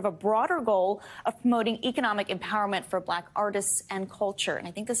as part of a broader goal of promoting economic empowerment for Black artists and culture. And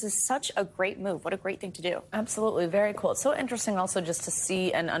I think this is such a great move. What a great thing to do. Absolutely. Very cool. It's so interesting also just to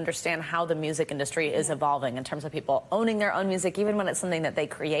see and understand how the music industry is evolving in terms of people owning their own music, even when it's something that they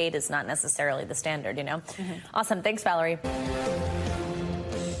create is not necessarily the standard, you know? Awesome. Thanks, Valerie.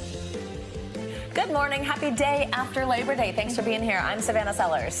 Good. Good morning. Happy day after Labor Day. Thanks for being here. I'm Savannah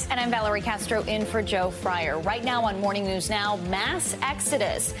Sellers. And I'm Valerie Castro in for Joe Fryer. Right now on Morning News Now, mass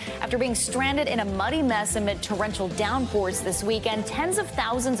exodus. After being stranded in a muddy mess amid torrential downpours this weekend, tens of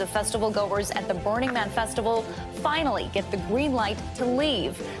thousands of festival goers at the Burning Man Festival finally get the green light to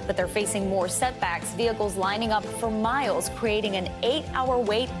leave. But they're facing more setbacks, vehicles lining up for miles, creating an 8-hour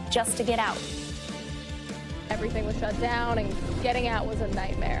wait just to get out. Everything was shut down and getting out was a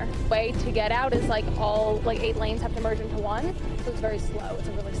nightmare. Way to get out is like 8 lanes have to merge into one. So it's very slow. It's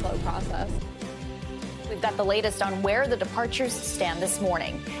a really slow process. We've got the latest on where the departures stand this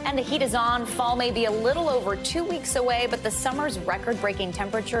morning. And the heat is on. Fall may be a little over 2 weeks away, but the summer's record-breaking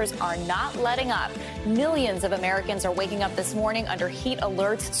temperatures are not letting up. Millions of Americans are waking up this morning under heat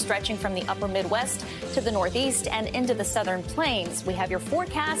alerts stretching from the upper Midwest to the Northeast and into the southern plains. We have your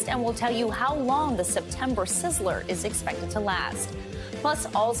forecast, and we'll tell you how long the September sizzler is expected to last. Plus,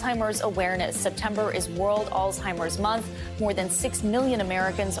 Alzheimer's awareness. September is World Alzheimer's Month. More than 6 million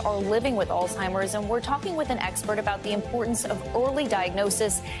Americans are living with Alzheimer's, and we're talking with an expert about the importance of early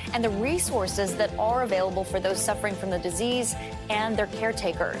diagnosis and the resources that are available for those suffering from the disease and their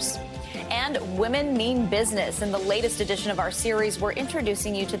caretakers. And women mean business. In the latest edition of our series, we're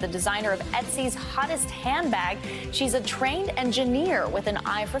introducing you to the designer of Etsy's hottest handbag. She's a trained engineer with an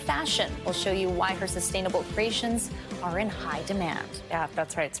eye for fashion. We'll show you why her sustainable creations are in high demand. Yeah,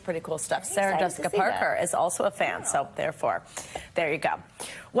 that's right. It's pretty cool stuff. Sarah Jessica Parker is also a fan, so therefore, there you go.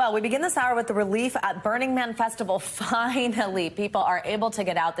 Well, we begin this hour with the relief at Burning Man Festival. Finally, people are able to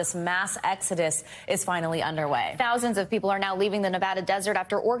get out. This mass exodus is finally underway. Thousands of people are now leaving the Nevada desert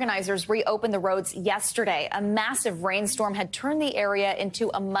after organizers reopened the roads yesterday. A massive rainstorm had turned the area into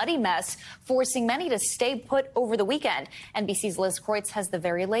a muddy mess, forcing many to stay put over the weekend. NBC's Liz Kreutz has the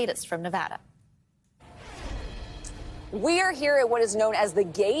very latest from Nevada. We are here at what is known as the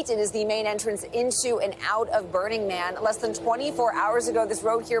Gate. It is the main entrance into and out of Burning Man. Less than 24 hours ago, this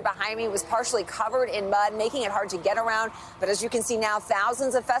road here behind me was partially covered in mud, making it hard to get around. But as you can see now,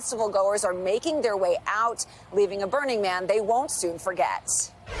 thousands of festival goers are making their way out, leaving a Burning Man they won't soon forget.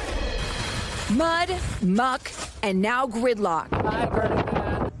 Mud, muck, and now gridlock.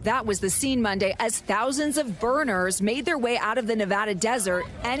 That was the scene Monday as thousands of burners made their way out of the Nevada desert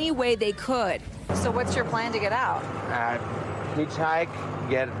any way they could. So what's your plan to get out? Hitchhike,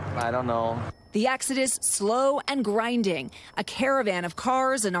 I don't know. The exodus slow and grinding, a caravan of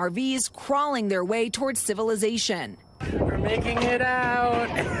cars and RVs crawling their way towards civilization. We're making it out.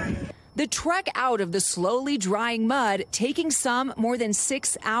 The trek out of the slowly drying mud taking some more than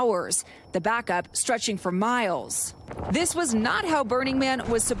 6 hours, the backup stretching for miles. This was not how Burning Man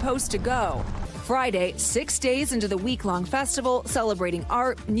was supposed to go. Friday, 6 days into the week-long festival celebrating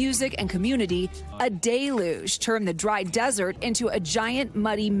art, music, and community, a deluge turned the dry desert into a giant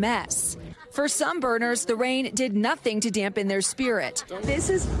muddy mess. For some burners, the rain did nothing to dampen their spirit. This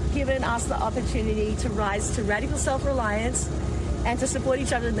has given us the opportunity to rise to radical self-reliance and to support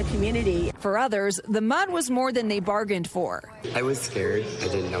each other in the community. For others, the mud was more than they bargained for. I was scared. I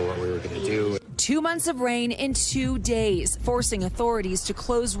didn't know what we were going to do. 2 months of rain in 2 days, forcing authorities to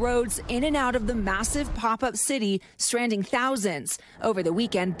close roads in and out of the massive pop-up city, stranding thousands. Over the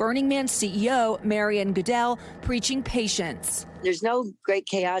weekend, Burning Man CEO Marian Goodell preaching patience. There's no great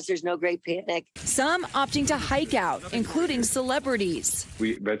chaos. There's no great panic. Some opting to hike out, including celebrities.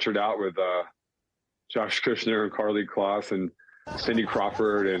 We ventured out with Josh Kushner and Carly Kloss and Cindy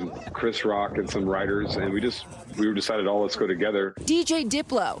Crawford and Chris Rock and some writers, and we decided, let's go together. DJ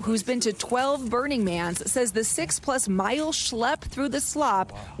Diplo, who's been to 12 Burning Mans, says the 6+ mile schlep through the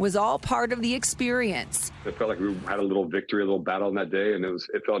slop was all part of the experience. It felt like we had a little victory, a little battle on that day, and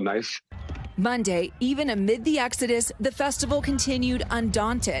it felt nice. Monday, even amid the exodus, the festival continued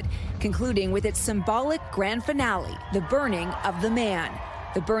undaunted, concluding with its symbolic grand finale, the burning of the man.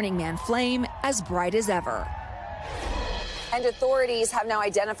 The Burning Man flame as bright as ever. And authorities have now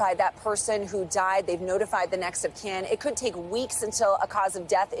identified that person who died. They've notified the next of kin. It could take weeks until a cause of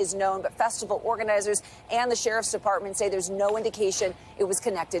death is known, but festival organizers and the sheriff's department say there's no indication it was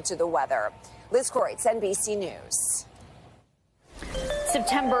connected to the weather. Liz Kreutz, NBC News.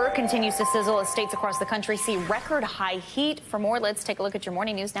 September continues to sizzle as states across the country see record high heat. For more, let's take a look at your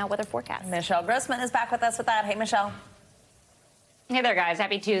Morning News Now weather forecast. Michelle Grossman is back with us with that. Hey, Michelle. Hey there, guys.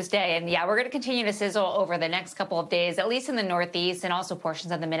 Happy Tuesday. And yeah, we're going to continue to sizzle over the next couple of days, at least in the Northeast and also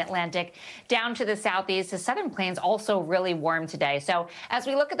portions of the Mid-Atlantic down to the Southeast. The Southern Plains also really warm today. So as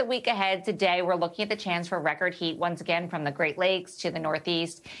we look at the week ahead today, we're looking at the chance for record heat once again from the Great Lakes to the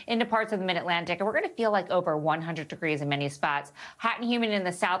Northeast into parts of the Mid-Atlantic. And we're going to feel like over 100 degrees in many spots. Hot and humid in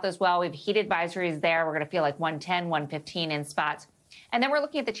the South as well. We have heat advisories there. We're going to feel like 110, 115 in spots. And then we're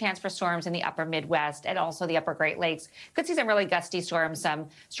looking at the chance for storms in the upper Midwest and also the upper Great Lakes. Could see some really gusty storms, some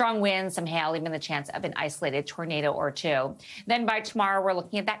strong winds, some hail, even the chance of an isolated tornado or two. Then by tomorrow, we're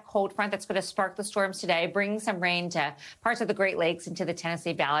looking at that cold front that's going to spark the storms today, bringing some rain to parts of the Great Lakes into the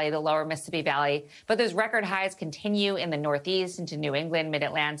Tennessee Valley, the lower Mississippi Valley. But those record highs continue in the Northeast, into New England,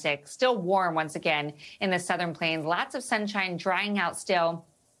 Mid-Atlantic. Still warm once again in the southern plains. Lots of sunshine, drying out still.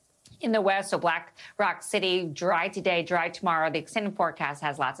 In the west, so Black Rock City, dry today, dry tomorrow. The extended forecast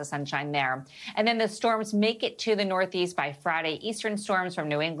has lots of sunshine there. And then the storms make it to the Northeast by Friday. Eastern storms from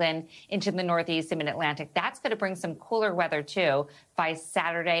New England into the Northeast and Mid-Atlantic. That's going to bring some cooler weather, too, by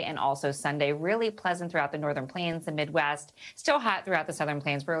Saturday and also Sunday. Really pleasant throughout the northern plains, the Midwest. Still hot throughout the southern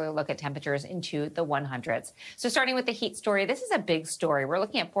plains. We're going to look at temperatures into the 100s. So starting with the heat story, this is a big story. We're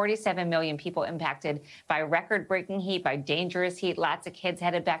looking at 47 million people impacted by record-breaking heat, by dangerous heat. Lots of kids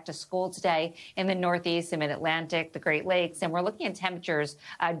headed back to school today in the Northeast and Mid-Atlantic, the Great Lakes. And we're looking at temperatures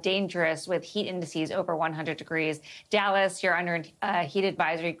dangerous with heat indices over 100 degrees. Dallas, you're under heat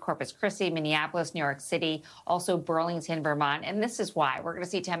advisory. Corpus Christi, Minneapolis, New York City, also Burlington, Vermont. And this is why we're going to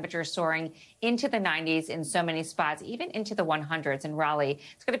see temperatures soaring into the 90s in so many spots, even into the 100s in Raleigh.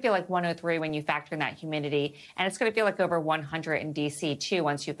 It's going to feel like 103 when you factor in that humidity. And it's going to feel like over 100 in D.C., too,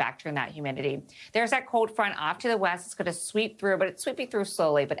 once you factor in that humidity. There's that cold front off to the west. It's going to sweep through, but it's sweeping through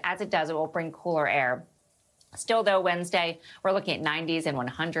slowly. But as it does, it will bring cooler air. Still, though, Wednesday, we're looking at 90s and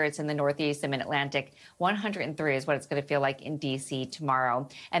 100s in the Northeast and Mid-Atlantic. 103 is what it's going to feel like in D.C. tomorrow.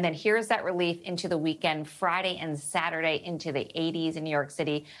 And then here's that relief into the weekend, Friday and Saturday into the 80s in New York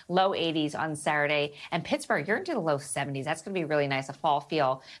City, low 80s on Saturday. And Pittsburgh, you're into the low 70s. That's going to be really nice, a fall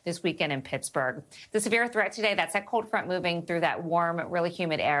feel this weekend in Pittsburgh. The severe threat today, that's that cold front moving through that warm, really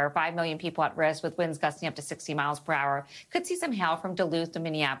humid air. 5 million people at risk with winds gusting up to 60 miles per hour. Could see some hail from Duluth to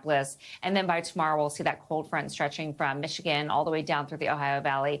Minneapolis. And then by tomorrow, we'll see that cold front stretching from Michigan all the way down through the Ohio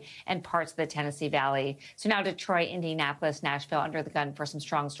Valley and parts of the Tennessee Valley. So now Detroit, Indianapolis, Nashville under the gun for some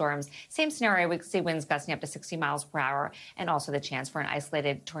strong storms. Same scenario. We could see winds gusting up to 60 miles per hour and also the chance for an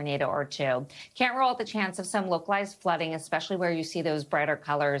isolated tornado or two. Can't rule out the chance of some localized flooding, especially where you see those brighter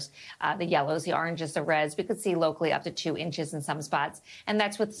colors, the yellows, the oranges, the reds. We could see locally up to 2 inches in some spots. And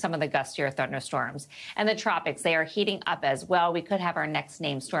that's with some of the gustier thunderstorms. And the tropics, they are heating up as well. We could have our next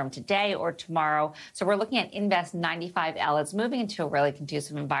named storm today or tomorrow. So we're looking at Invest 95L. It's moving into a really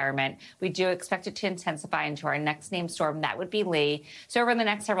conducive environment. We do expect it to intensify into our next named storm. That would be Lee. So over the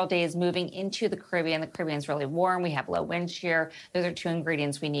next several days, moving into the Caribbean. The Caribbean's really warm. We have low wind shear. Those are 2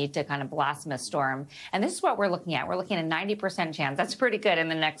 ingredients we need to kind of blossom a storm. And this is what we're looking at. We're looking at a 90% chance. That's pretty good in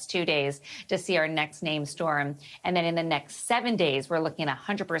the next 2 days to see our next named storm. And then in the next 7 days, we're looking at a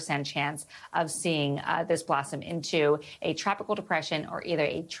 100% chance of seeing this blossom into a tropical depression or either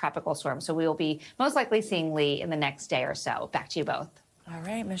a tropical storm. So we will be most likely seeing Lee in the next day or so. Back to you both. All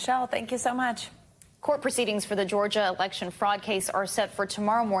right, Michelle, thank you so much. Court proceedings for the Georgia election fraud case are set for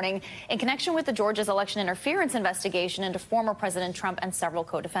tomorrow morning in connection with the Georgia's election interference investigation into former President Trump and several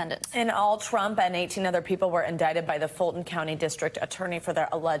co-defendants. In all, Trump and 18 other people were indicted by the Fulton County District Attorney for their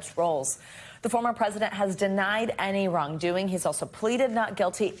alleged roles. The former president has denied any wrongdoing. He's also pleaded not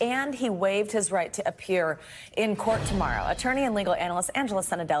guilty, and he waived his right to appear in court tomorrow. Attorney and legal analyst Angela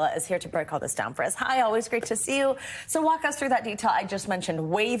Sanadella is here to break all this down for us. Hi, always great to see you. So walk us through that detail I just mentioned,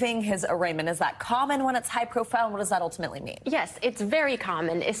 waiving his arraignment. Is that common when it's high profile? What does that ultimately mean? Yes, it's very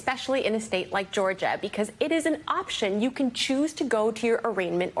common, especially in a state like Georgia, because it is an option. You can choose to go to your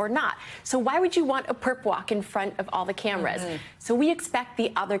arraignment or not. So why would you want a perp walk in front of all the cameras? So we expect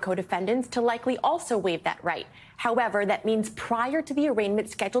the other co-defendants to likely also waive that right. However, that means prior to the arraignment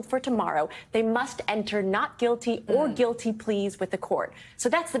scheduled for tomorrow, they must enter not guilty or guilty pleas with the court. So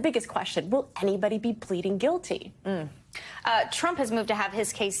that's the biggest question. Will anybody be pleading guilty? Trump has moved to have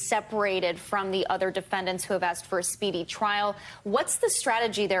his case separated from the other defendants who have asked for a speedy trial. What's the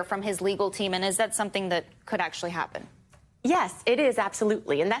strategy there from his legal team, and is that something that could actually happen? Yes, it is,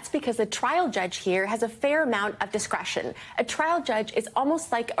 absolutely. And that's because the trial judge here has a fair amount of discretion. A trial judge is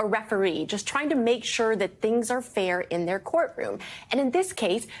almost like a referee, just trying to make sure that things are fair in their courtroom. And in this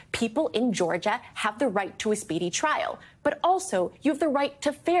case, people in Georgia have the right to a speedy trial. But also, you have the right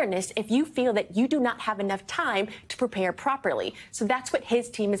to fairness if you feel that you do not have enough time to prepare properly. So that's what his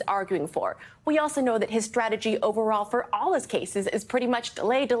team is arguing for. We also know that his strategy overall for all his cases is pretty much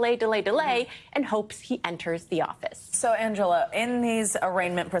delay, delay, delay, delay, and hopes he enters the office. So, Angela, in these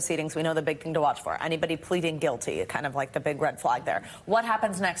arraignment proceedings, we know the big thing to watch for. Anybody pleading guilty, kind of like the big red flag there. What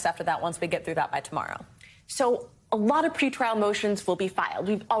happens next after that once we get through that by tomorrow? So a lot of pretrial motions will be filed.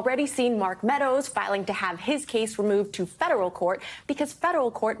 We've already seen Mark Meadows filing to have his case removed to federal court because federal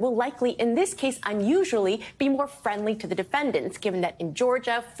court will likely, in this case unusually, be more friendly to the defendants, given that in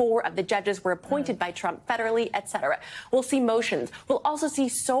Georgia, 4 of the judges were appointed by Trump federally, etc. We'll see motions. We'll also see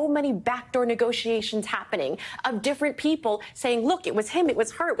so many backdoor negotiations happening of different people saying, look, it was him, it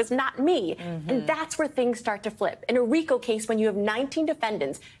was her, it was not me. And that's where things start to flip. In a RICO case, when you have 19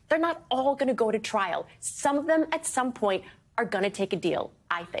 defendants, they're not all going to go to trial. Some of them at some point are going to take a deal,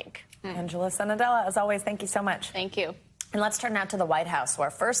 I think. Angela Sanadella, as always, thank you so much. Thank you. And let's turn now to the White House, where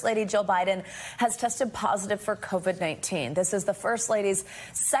First Lady Jill Biden has tested positive for COVID-19. This is the First Lady's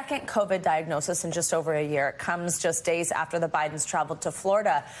second COVID diagnosis in just over a year. It comes just days after the Bidens traveled to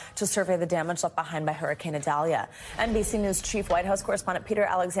Florida to survey the damage left behind by Hurricane Idalia. NBC News Chief White House correspondent Peter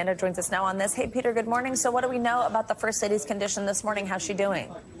Alexander joins us now on this. Hey, Peter, good morning. So what do we know about the First Lady's condition this morning? How's she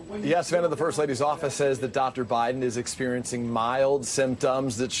doing? Yes, Savannah, the First Lady's office says that Dr. Biden is experiencing mild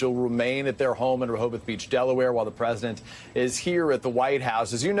symptoms, that she'll remain at their home in Rehoboth Beach, Delaware, while the president is here at the White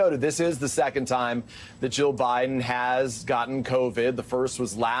House. As you noted, this is the second time that Jill Biden has gotten COVID. The first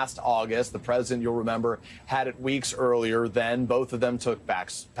was last August. The president, you'll remember, had it weeks earlier. Then both of them took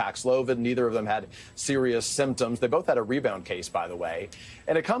Paxlovid. Neither of them had serious symptoms. They both had a rebound case, by the way.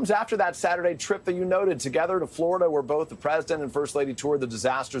 And it comes after that Saturday trip that you noted together to Florida, where both the president and First Lady toured the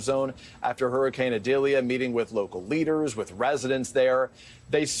disaster zone after Hurricane Idalia, meeting with local leaders, with residents there.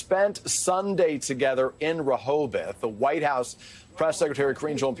 They spent Sunday together in Rehoboth. The White House Press Secretary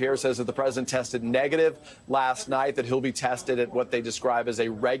Karine Jean-Pierre says that the president tested negative last night, that he'll be tested at what they describe as a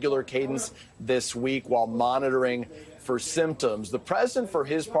regular cadence this week while monitoring for symptoms. The president, for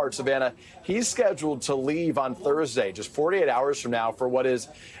his part, Savannah, he's scheduled to leave on Thursday, just 48 hours from now, for what is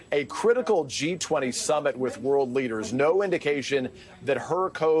a critical G20 summit with world leaders. No indication that her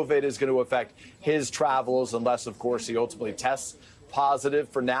COVID is going to affect his travels unless, of course, he ultimately tests positive.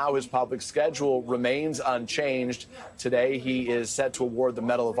 For now, his public schedule remains unchanged. Today, he is set to award the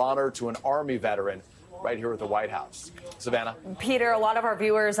Medal of Honor to an Army veteran right here at the White House. Savannah. Peter, a lot of our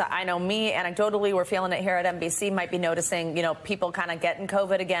viewers, I know me, anecdotally, we're feeling it here at NBC, might be noticing, people kind of getting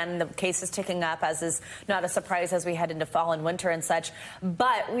COVID again. The cases ticking up, as is not a surprise as we head into fall and winter and such.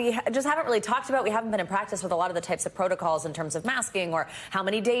 But we just haven't really talked about, we haven't been in practice with a lot of the types of protocols in terms of masking or how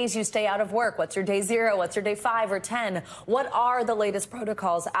many days you stay out of work. What's your day 0? What's your day 5 or 10? What are the latest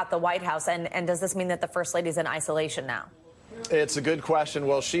protocols at the White House? And does this mean that the First Lady's in isolation now? It's a good question.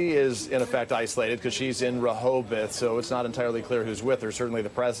 Well, she is, in effect, isolated because she's in Rehoboth, so it's not entirely clear who's with her. Certainly the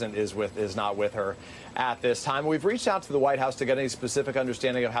president is not with her at this time. We've reached out to the White House to get any specific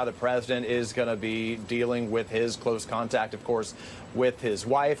understanding of how the president is going to be dealing with his close contact, of course, with his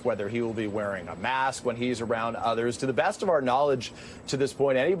wife, whether he will be wearing a mask when he's around others. To the best of our knowledge to this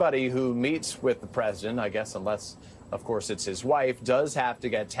point, anybody who meets with the president, I guess unless, of course, it's his wife, does have to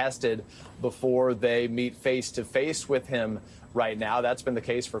get tested before they meet face-to-face with him right now. That's been the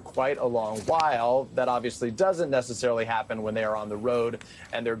case for quite a long while. That obviously doesn't necessarily happen when they are on the road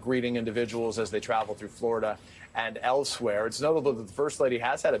and they're greeting individuals as they travel through Florida and elsewhere. It's notable that the First Lady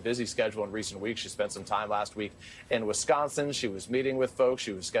has had a busy schedule in recent weeks. She spent some time last week in Wisconsin. She was meeting with folks.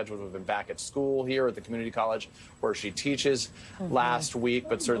 She was scheduled to have been back at school here at the community college where she teaches last week.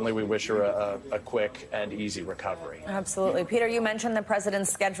 But certainly we wish her a quick and easy recovery. Absolutely. Peter, you mentioned the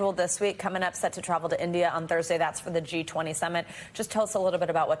president's schedule this week, coming up, set to travel to India on Thursday. That's for the G20 summit. Just tell us a little bit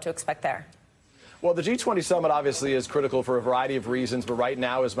about what to expect there. Well, the G20 summit obviously is critical for a variety of reasons, but right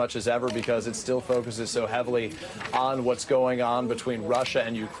now as much as ever because it still focuses so heavily on what's going on between Russia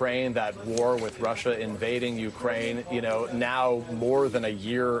and Ukraine, that war with Russia invading Ukraine, now more than a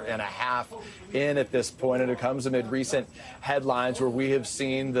year and a half in at this point, and it comes amid recent headlines where we have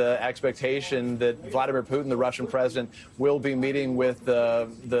seen the expectation that Vladimir Putin, the Russian president, will be meeting with the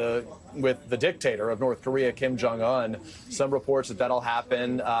dictator of North Korea, Kim Jong-un. Some reports that that'll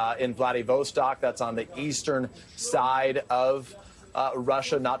happen in Vladivostok. That's on the eastern side of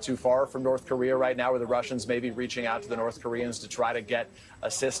Russia, not too far from North Korea right now, where the Russians may be reaching out to the North Koreans to try to get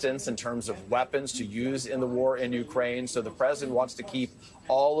assistance in terms of weapons to use in the war in Ukraine. So the president wants to keep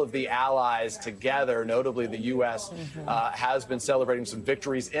all of the allies together. Notably, the U.S. Has been celebrating some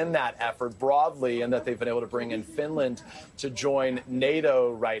victories in that effort broadly, and that they've been able to bring in Finland to join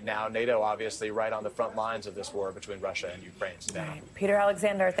NATO right now. NATO, obviously, right on the front lines of this war between Russia and Ukraine today. Peter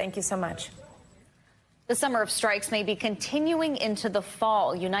Alexander, thank you so much. The summer of strikes may be continuing into the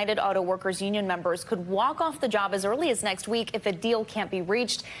fall. United Auto Workers Union members could walk off the job as early as next week if a deal can't be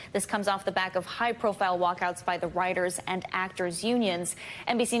reached. This comes off the back of high-profile walkouts by the writers and actors unions.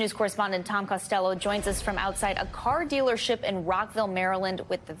 NBC News correspondent Tom Costello joins us from outside a car dealership in Rockville, Maryland,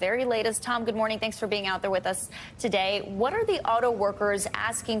 with the very latest. Tom, good morning. Thanks for being out there with us today. What are the auto workers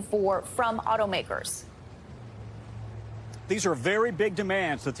asking for from automakers? These are very big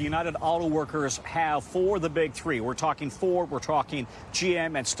demands that the United Auto Workers have for the big three. We're talking Ford, we're talking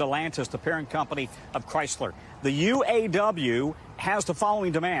GM and Stellantis, the parent company of Chrysler. The UAW has the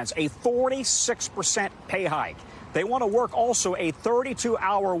following demands: a 46% pay hike. They want to work also a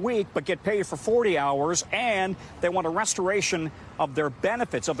 32-hour week but get paid for 40 hours, and they want a restoration of their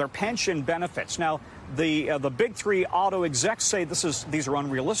benefits, of their pension benefits. Now, the big three auto execs say these are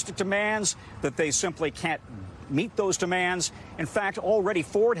unrealistic demands, that they simply can't meet those demands. In fact, already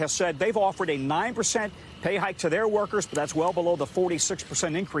Ford has said they've offered a 9% pay hike to their workers, but that's well below the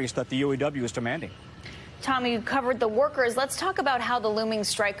 46% increase that the UAW is demanding. Tommy, you covered the workers. Let's talk about how the looming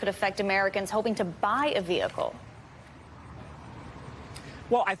strike could affect Americans hoping to buy a vehicle.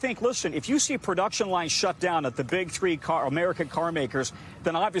 Well, I think, listen, if you see production lines shut down at the big three American car makers,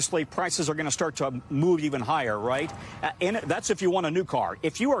 then obviously prices are going to start to move even higher, right? That's if you want a new car.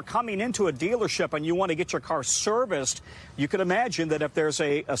 If you are coming into a dealership and you want to get your car serviced, you could imagine that if there's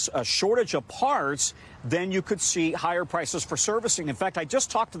a shortage of parts, then you could see higher prices for servicing. In fact, I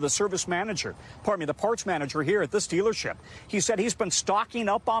just talked to the the parts manager here at this dealership. He said he's been stocking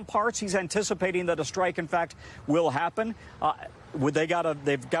up on parts. He's anticipating that a strike, in fact, will happen.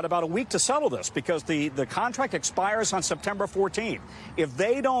 They've got about a week to settle this because the contract expires on September 14th. If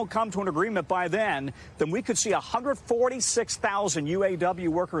they don't come to an agreement by then we could see 146,000 UAW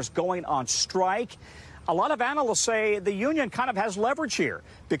workers going on strike. A lot of analysts say the union kind of has leverage here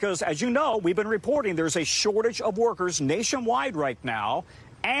because, as you know, we've been reporting there's a shortage of workers nationwide right now,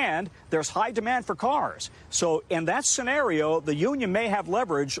 and there's high demand for cars. So in that scenario, the union may have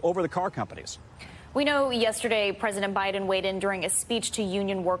leverage over the car companies. We know yesterday President Biden weighed in during a speech to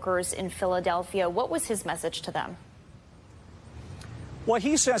union workers in Philadelphia. What was his message to them? Well,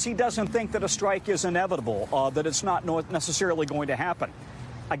 he says he doesn't think that a strike is inevitable, that it's not necessarily going to happen.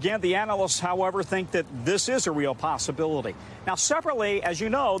 Again, the analysts, however, think that this is a real possibility. Now, separately, as you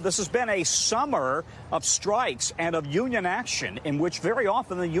know, this has been a summer of strikes and of union action in which very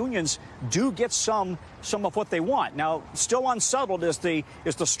often the unions do get some of what they want. Now, still unsettled is the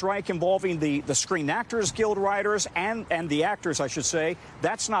strike involving the Screen Actors Guild writers and the actors, I should say.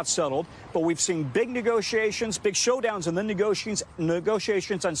 That's not settled. But we've seen big negotiations, big showdowns in the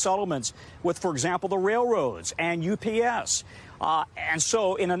negotiations and settlements with, for example, the railroads and UPS. And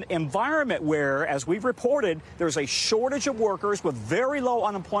so in an environment where, as we've reported, there's a shortage of workers with very low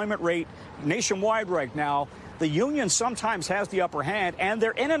unemployment rate nationwide right now, the union sometimes has the upper hand, and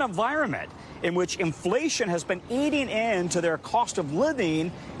they're in an environment in which inflation has been eating into their cost of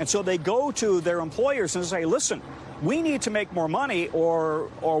living, and so they go to their employers and say, listen, we need to make more money or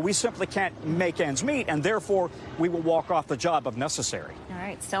we simply can't make ends meet, and therefore we will walk off the job if necessary. All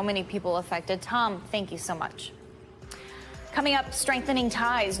right, so many people affected. Tom, thank you so much. Coming up, strengthening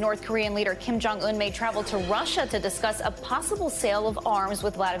ties. North Korean leader Kim Jong-un may travel to Russia to discuss a possible sale of arms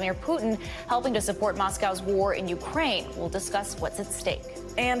with Vladimir Putin, helping to support Moscow's war in Ukraine. We'll discuss what's at stake.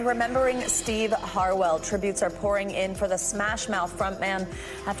 And remembering Steve Harwell, tributes are pouring in for the Smash Mouth frontman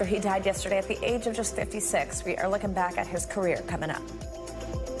after he died yesterday at the age of just 56. We are looking back at his career coming up.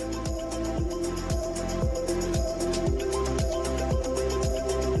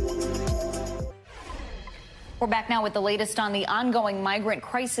 We're back now with the latest on the ongoing migrant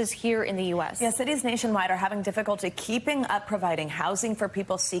crisis here in the U.S. Yes, cities nationwide are having difficulty keeping up providing housing for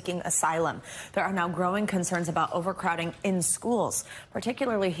people seeking asylum. There are now growing concerns about overcrowding in schools,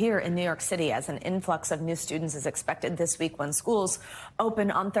 particularly here in New York City, as an influx of new students is expected this week when schools open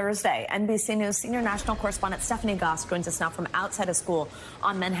on Thursday. NBC News senior national correspondent Stephanie Goss joins us now from outside a school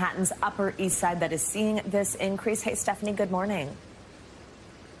on Manhattan's Upper East Side that is seeing this increase. Hey, Stephanie, good morning.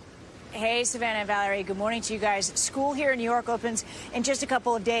 Hey, Savannah and Valerie, good morning to you guys. School here in New York opens in just a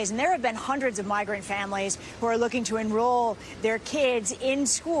couple of days, and there have been hundreds of migrant families who are looking to enroll their kids in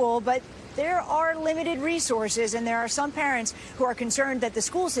school, but there are limited resources, and there are some parents who are concerned that the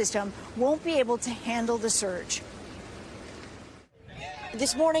school system won't be able to handle the surge.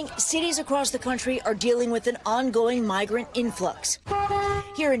 This morning, cities across the country are dealing with an ongoing migrant influx.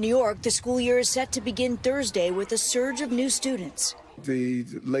 Here in New York, the school year is set to begin Thursday with a surge of new students. The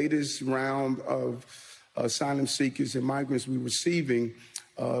latest round of asylum seekers and migrants we're receiving,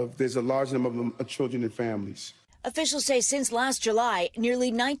 there's a large number of them are children and families. Officials say since last July, nearly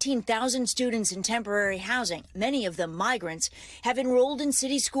 19,000 students in temporary housing, many of them migrants, have enrolled in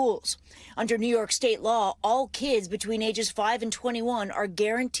city schools. Under New York state law, all kids between ages 5 and 21 are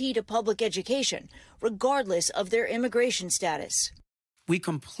guaranteed a public education, regardless of their immigration status. We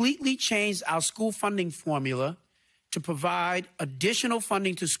completely changed our school funding formula to provide additional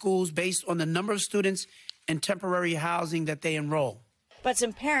funding to schools based on the number of students in temporary housing that they enroll. But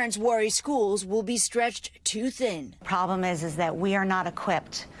some parents worry schools will be stretched too thin. Problem is that we are not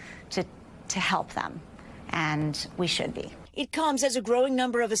equipped to help them, and we should be. It comes as a growing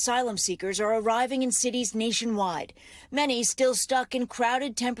number of asylum seekers are arriving in cities nationwide, many still stuck in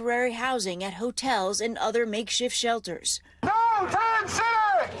crowded temporary housing at hotels and other makeshift shelters. No Tent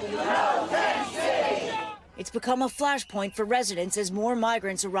City! No Tent City! It's become a flashpoint for residents as more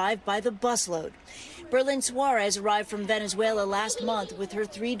migrants arrive by the busload. Berlin Suarez arrived from Venezuela last month with her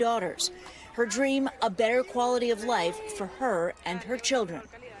 3 daughters. Her dream, a better quality of life for her and her children.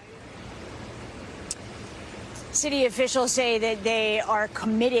 City officials say that they are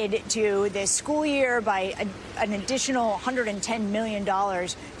committed to this school year by an additional $110 million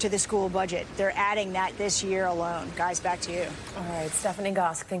to the school budget. They're adding that this year alone. Guys, back to you. All right, Stephanie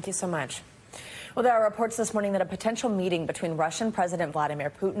Gosk, thank you so much. Well, there are reports this morning that a potential meeting between Russian President Vladimir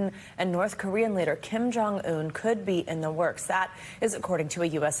Putin and North Korean leader Kim Jong-un could be in the works. That is according to a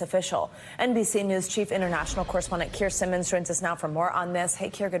U.S. official. NBC News chief international correspondent Keir Simmons joins us now for more on this. Hey,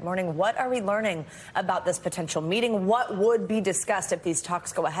 Keir, good morning. What are we learning about this potential meeting? What would be discussed if these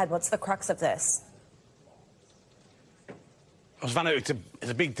talks go ahead? What's the crux of this? Savannah, it's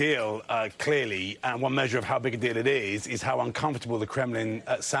a big deal, clearly, and one measure of how big a deal it is how uncomfortable the Kremlin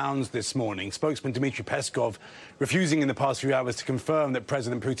sounds this morning. Spokesman Dmitry Peskov refusing in the past few hours to confirm that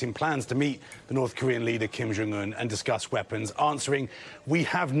President Putin plans to meet the North Korean leader Kim Jong-un and discuss weapons, answering, "We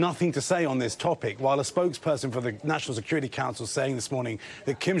have nothing to say on this topic," while a spokesperson for the National Security Council saying this morning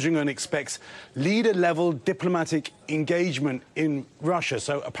that Kim Jong-un expects leader-level diplomatic engagement in Russia.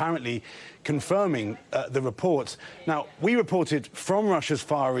 So apparently confirming the reports. Now, we reported from Russia's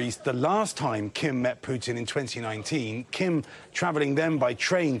Far East the last time Kim met Putin in 2019, Kim traveling then by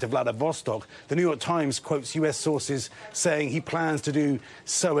train to Vladivostok. The New York Times quotes U.S. sources saying he plans to do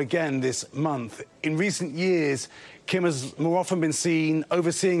so again this month. In recent years, Kim has more often been seen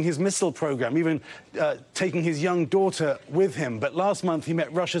overseeing his missile program, even taking his young daughter with him. But last month, he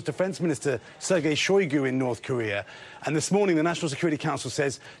met Russia's defense minister, Sergei Shoigu, in North Korea. And this morning, the National Security Council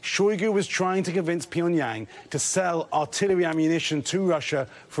says Shoigu was trying to convince Pyongyang to sell artillery ammunition to Russia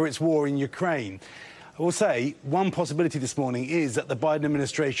for its war in Ukraine. I will say one possibility this morning is that the Biden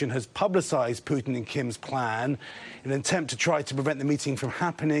administration has publicized Putin and Kim's plan in an attempt to try to prevent the meeting from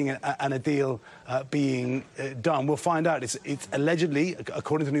happening and a deal being done. We'll find out. It's allegedly,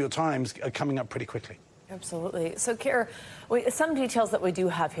 according to the New York Times, coming up pretty quickly. Absolutely. So, Keir, some details that we do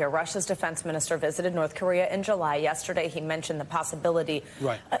have here. Russia's defense minister visited North Korea in July. Yesterday, he mentioned the possibility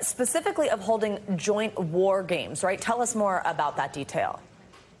specifically of holding joint war games, right? Tell us more about that detail.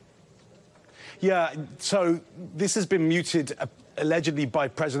 Yeah, so this has been muted allegedly by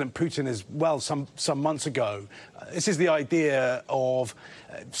President Putin as well some months ago. This is the idea of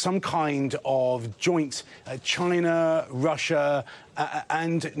some kind of joint China, Russia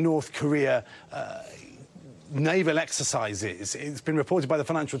and North Korea naval exercises. It's been reported by the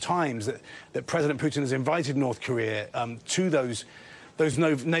Financial Times that President Putin has invited North Korea to those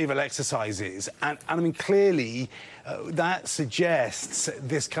naval exercises. And I mean, clearly, that suggests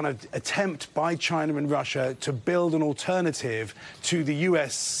this kind of attempt by China and Russia to build an alternative to the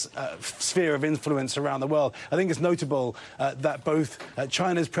U.S. Sphere of influence around the world. I think it's notable that both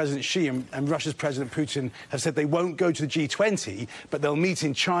China's President Xi and Russia's President Putin have said they won't go to the G20, but they'll meet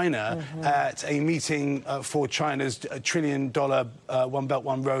in China at a meeting for China's $1 trillion One Belt,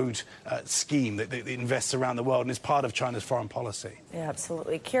 One Road scheme that invests around the world and is part of China's foreign policy. Yeah,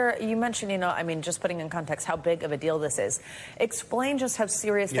 absolutely. Keir, you mentioned, just putting in context how big of a deal this is. Explain just how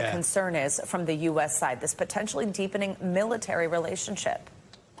serious the concern is from the U.S. side, this potentially deepening military relationship.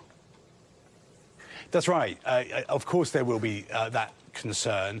 That's right. Of course there will be that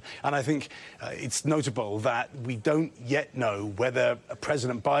concern. And I think it's notable that we don't yet know whether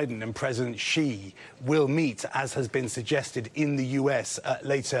President Biden and President Xi will meet, as has been suggested, in the U.S.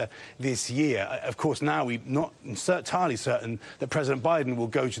 Later this year. Of course, now we're not entirely certain that President Biden will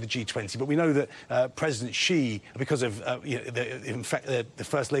go to the G20, but we know that President Xi, because of the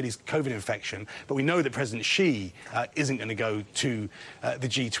First Lady's COVID infection, but we know that President Xi isn't going to go to the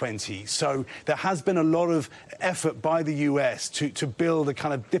G20. So there has been a lot of effort by the U.S. to build a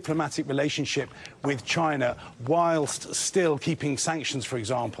kind of diplomatic relationship with China whilst still keeping sanctions, for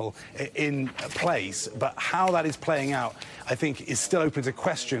example, in place. But how that is playing out, I think, is still open to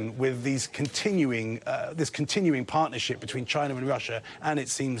question with these continuing partnership between China and Russia and, it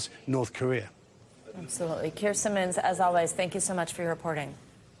seems, North Korea. Absolutely. Keir Simmons, as always, thank you so much for your reporting.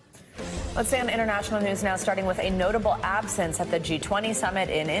 Let's stay on international news now, starting with a notable absence at the G20 summit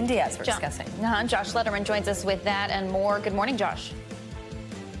in India, as we're discussing. Josh Lederman joins us with that and more. Good morning, Josh.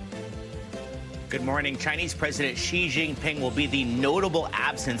 Good morning. Chinese President Xi Jinping will be the notable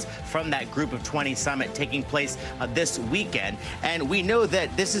absence from that Group of 20 summit taking place this weekend. And we know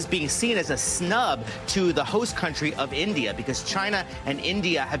that this is being seen as a snub to the host country of India, because China and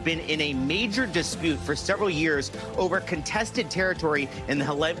India have been in a major dispute for several years over contested territory in the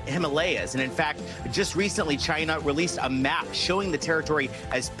Himalayas. And in fact, just recently, China released a map showing the territory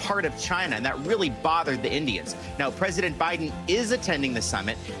as part of China, and that really bothered the Indians. Now, President Biden is attending the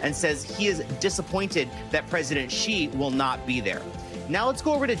summit and says he is disappointed that President Xi will not be there. Now let's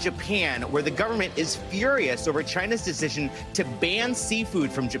go over to Japan, where the government is furious over China's decision to ban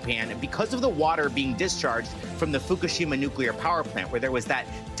seafood from Japan because of the water being discharged from the Fukushima nuclear power plant, where there was that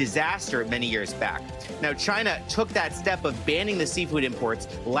disaster many years back. Now, China took that step of banning the seafood imports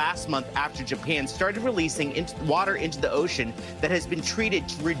last month after Japan started releasing water into the ocean that has been treated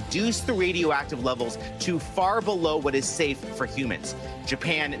to reduce the radioactive levels to far below what is safe for humans.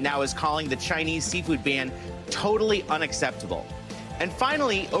 Japan now is calling the Chinese seafood ban totally unacceptable. And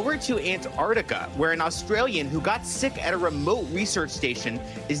finally, over to Antarctica, where an Australian who got sick at a remote research station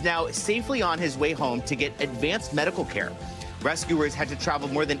is now safely on his way home to get advanced medical care. Rescuers had to travel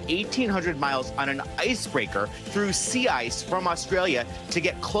more than 1,800 miles on an icebreaker through sea ice from Australia to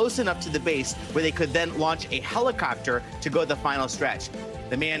get close enough to the base where they could then launch a helicopter to go the final stretch.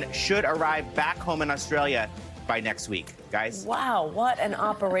 The man should arrive back home in Australia by next week, guys. Wow, what an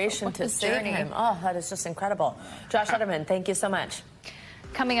operation to save him. Oh, that is just incredible. Josh Lederman, thank you so much.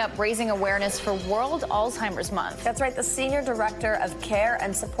 Coming up, raising awareness for World Alzheimer's Month. That's right. The Senior Director of Care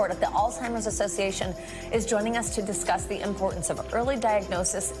and Support at the Alzheimer's Association is joining us to discuss the importance of early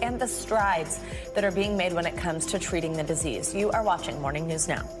diagnosis and the strides that are being made when it comes to treating the disease. You are watching Morning News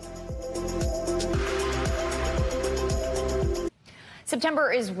Now.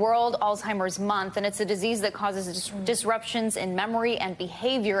 September is World Alzheimer's Month, and it's a disease that causes disruptions in memory and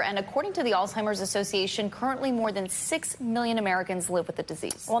behavior. And according to the Alzheimer's Association, currently more than 6 million Americans live with the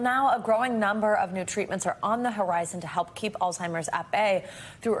disease. Well, now a growing number of new treatments are on the horizon to help keep Alzheimer's at bay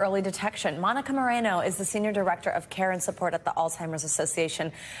through early detection. Monica Moreno is the Senior Director of Care and Support at the Alzheimer's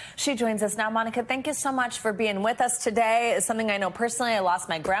Association. She joins us now. Monica, thank you so much for being with us today. It's something I know personally. I lost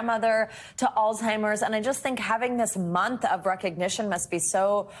my grandmother to Alzheimer's, and I just think having this month of recognition must be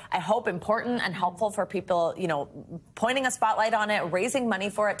so, I hope, important and helpful for people, you know, pointing a spotlight on it, raising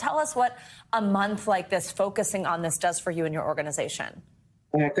money for it. Tell us what a month like this, focusing on this, does for you and your organization.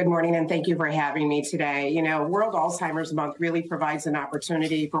 Good morning, and thank you for having me today. You know, World Alzheimer's Month really provides an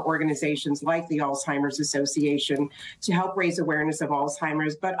opportunity for organizations like the Alzheimer's Association to help raise awareness of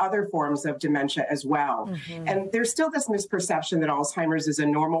Alzheimer's, but other forms of dementia as well. And there's still this misperception that Alzheimer's is a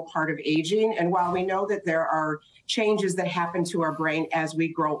normal part of aging. And while we know that there are changes that happen to our brain as we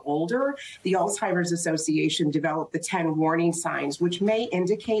grow older, the Alzheimer's Association developed the 10 warning signs, which may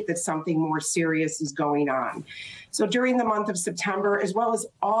indicate that something more serious is going on. So during the month of September, as well as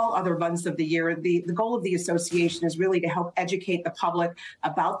all other months of the year, the goal of the association is really to help educate the public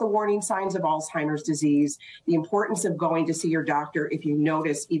about the warning signs of Alzheimer's disease, the importance of going to see your doctor if you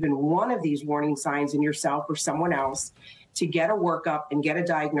notice even one of these warning signs in yourself or someone else, to get a workup and get a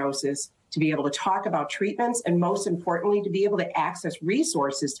diagnosis, to be able to talk about treatments, and most importantly, to be able to access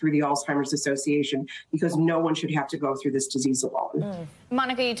resources through the Alzheimer's Association, because no one should have to go through this disease alone.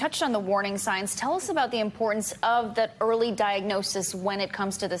 Monica, you touched on the warning signs. Tell us about the importance of that early diagnosis when it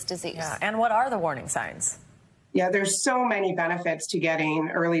comes to this disease. Yeah, and what are the warning signs? Yeah, there's so many benefits to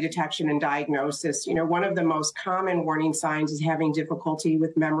getting early detection and diagnosis. You know, one of the most common warning signs is having difficulty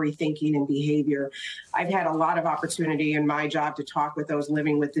with memory, thinking, and behavior. I've had a lot of opportunity in my job to talk with those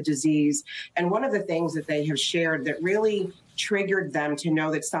living with the disease. And one of the things that they have shared that really triggered them to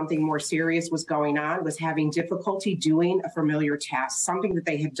know that something more serious was going on was having difficulty doing a familiar task, something that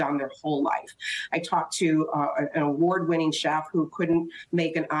they had done their whole life. I talked to an award-winning chef who couldn't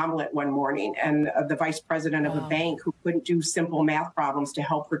make an omelet one morning, and the vice president of a bank who couldn't do simple math problems to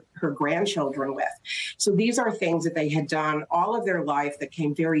help her grandchildren with. So these are things that they had done all of their life that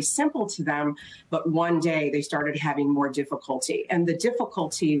came very simple to them, but one day they started having more difficulty. And the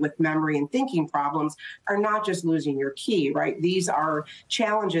difficulty with memory and thinking problems are not just losing your key, right? right? These are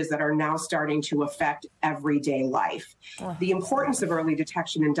challenges that are now starting to affect everyday life. The importance of early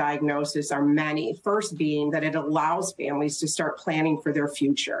detection and diagnosis are many. First being that it allows families to start planning for their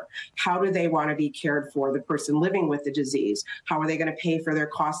future. How do they want to be cared for, the person living with the disease? How are they going to pay for their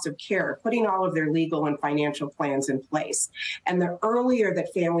cost of care? Putting all of their legal and financial plans in place. And the earlier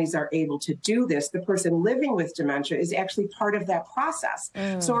that families are able to do this, the person living with dementia is actually part of that process.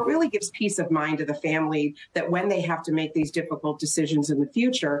 So it really gives peace of mind to the family that when they have to make these difficult decisions in the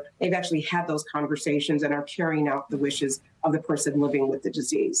future, they've actually had those conversations and are carrying out the wishes of the person living with the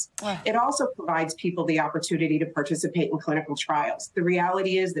disease. It also provides people the opportunity to participate in clinical trials. The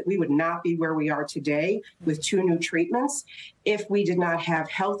reality is that we would not be where we are today with 2 new treatments if we did not have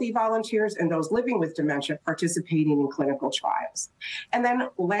healthy volunteers and those living with dementia participating in clinical trials. And then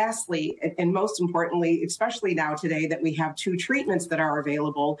lastly, and most importantly, especially now today that we have 2 treatments that are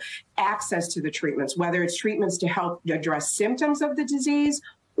available, access to the treatments, whether it's treatments to help address symptoms of the disease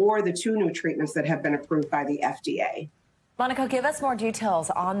or the 2 new treatments that have been approved by the FDA. Monica, give us more details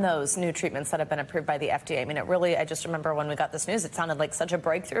on those new treatments that have been approved by the FDA. I mean, I just remember when we got this news, it sounded like such a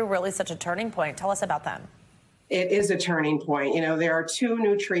breakthrough, really such a turning point. Tell us about them. It is a turning point. You know, there are 2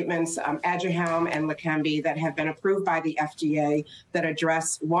 new treatments, Aduhelm and Leqembi, that have been approved by the FDA that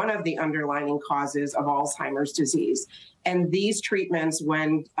address one of the underlying causes of Alzheimer's disease. And these treatments,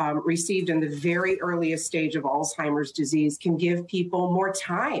 when received in the very earliest stage of Alzheimer's disease, can give people more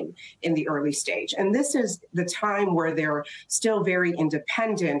time in the early stage. And this is the time where they're still very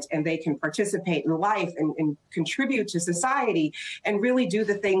independent and they can participate in life and contribute to society and really do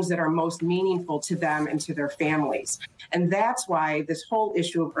the things that are most meaningful to them and to their families. And that's why this whole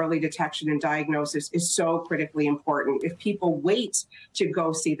issue of early detection and diagnosis is so critically important. If people wait to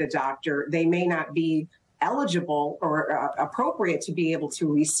go see the doctor, they may not be eligible or appropriate to be able to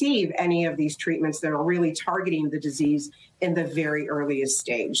receive any of these treatments that are really targeting the disease in the very earliest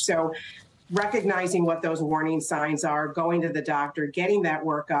stage. So recognizing what those warning signs are, going to the doctor, getting that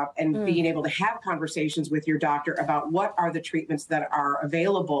workup, and being able to have conversations with your doctor about what are the treatments that are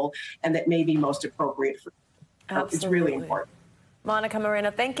available and that may be most appropriate for you. It's really important. Monica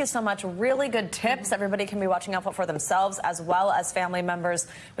Moreno, thank you so much. Really good tips. Everybody can be watching out for themselves as well as family members.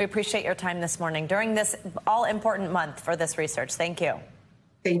 We appreciate your time this morning during this all-important month for this research. Thank you.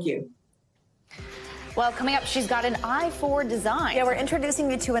 Thank you. Well, coming up, she's got an eye for design. Yeah, we're introducing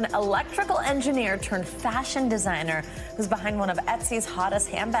you to an electrical engineer turned fashion designer who's behind one of Etsy's hottest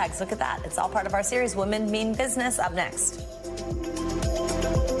handbags. Look at that. It's all part of our series, Women Mean Business, up next.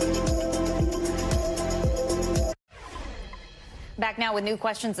 Back now with new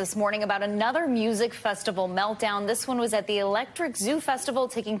questions this morning about another music festival meltdown. This one was at the Electric Zoo Festival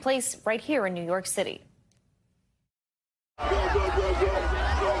taking place right here in New York City.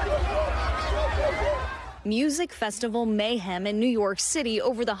 Music festival mayhem in New York City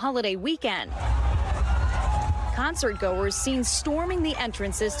over the holiday weekend. Concert goers seen storming the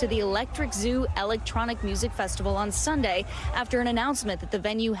entrances to the Electric Zoo Electronic Music Festival on Sunday after an announcement that the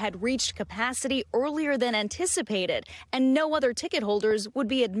venue had reached capacity earlier than anticipated and no other ticket holders would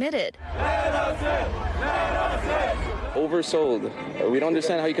be admitted. Oversold. We don't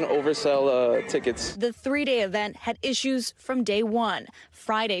understand how you can oversell tickets. The 3-day event had issues from day one.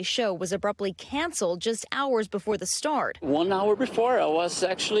 Friday's show was abruptly canceled just hours before the start. 1 hour before, I was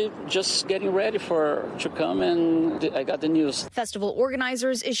actually just getting ready to come, and I got the news. Festival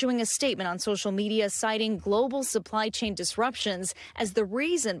organizers issuing a statement on social media citing global supply chain disruptions as the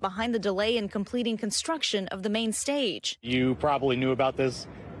reason behind the delay in completing construction of the main stage. You probably knew about this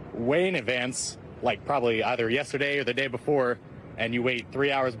way in advance, like probably either yesterday or the day before, and you wait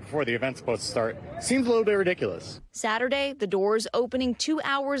 3 hours before the event's supposed to start. Seems a little bit ridiculous. Saturday, the doors opening 2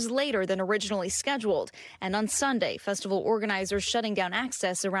 hours later than originally scheduled. And on Sunday, festival organizers shutting down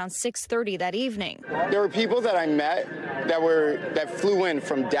access around 6:30 that evening. There were people that I met that flew in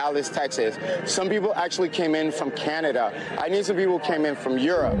from Dallas, Texas. Some people actually came in from Canada. I knew some people came in from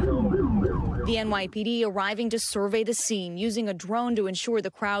Europe. The NYPD arriving to survey the scene using a drone to ensure the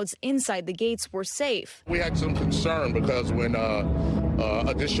crowds inside the gates were safe. We had some concern because when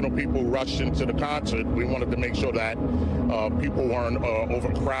additional people rushed into the concert, we wanted to make sure that people weren't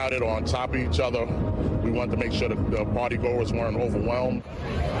overcrowded or on top of each other. We wanted to make sure that the party goers weren't overwhelmed.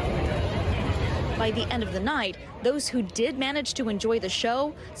 By the end of the night, those who did manage to enjoy the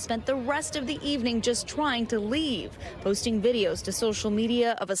show spent the rest of the evening just trying to leave, posting videos to social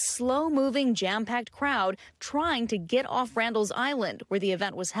media of a slow-moving, jam-packed crowd trying to get off Randall's Island, where the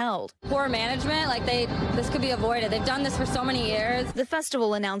event was held. Poor management, this could be avoided. They've done this for so many years. The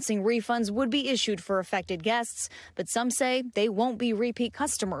festival announcing refunds would be issued for affected guests, but some say they won't be repeat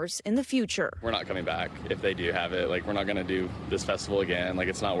customers in the future. We're not coming back if they do have it. We're not going to do this festival again.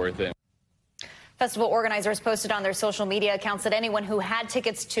 It's not worth it. Festival organizers posted on their social media accounts that anyone who had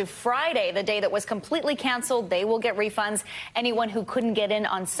tickets to Friday, the day that was completely canceled, they will get refunds. Anyone who couldn't get in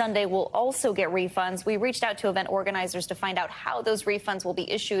on Sunday will also get refunds. We reached out to event organizers to find out how those refunds will be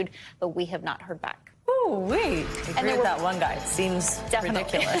issued, but we have not heard back. Ooh, wait. I agree with that one guy. It seems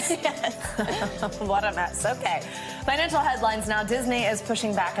ridiculous. What a mess. Okay. Financial headlines now. Disney is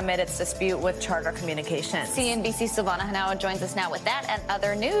pushing back amid its dispute with Charter Communications. CNBC Silvana Henao joins us now with that and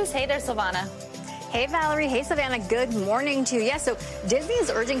other news. Hey there, Silvana. Hey, Valerie. Hey, Savannah. Good morning to you. Yes, so Disney is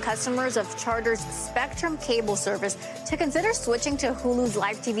urging customers of Charter's Spectrum cable service to consider switching to Hulu's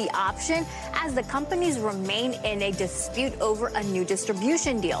live TV option as the companies remain in a dispute over a new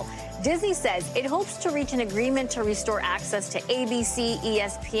distribution deal. Disney says it hopes to reach an agreement to restore access to ABC,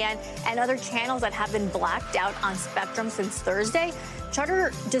 ESPN, and other channels that have been blacked out on Spectrum since Thursday.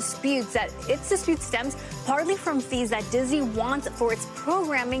 Charter disputes that its dispute stems partly from fees that Disney wants for its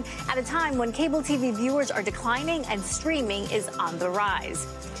programming at a time when cable TV viewers are declining and streaming is on the rise.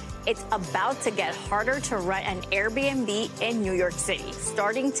 It's about to get harder to rent an Airbnb in New York City.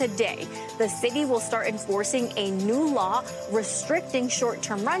 Starting today, the city will start enforcing a new law restricting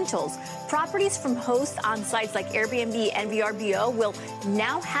short-term rentals. Properties from hosts on sites like Airbnb and VRBO will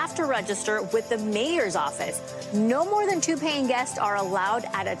now have to register with the mayor's office. No more than 2 paying guests are allowed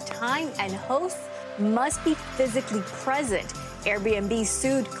at a time, and hosts must be physically present. Airbnb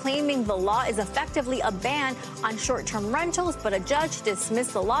sued, claiming the law is effectively a ban on short-term rentals, but a judge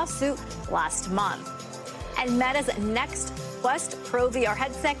dismissed the lawsuit last month. And Meta's next Quest Pro VR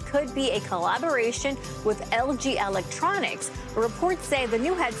headset could be a collaboration with LG Electronics. Reports say the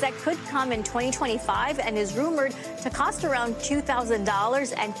new headset could come in 2025 and is rumored to cost around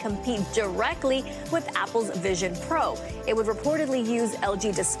 $2,000 and compete directly with Apple's Vision Pro. It would reportedly use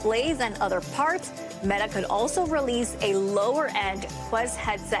LG displays and other parts. Meta could also release a lower-end Quest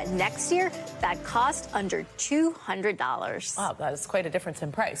headset next year that costs under $200. Wow, that is quite a difference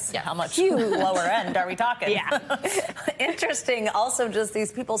in price. Yeah. How much Huge. lower end are we talking? Yeah. Interesting. Also, just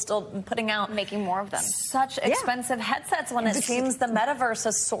these people still putting out, making more of them. Such expensive headsets when it seems the metaverse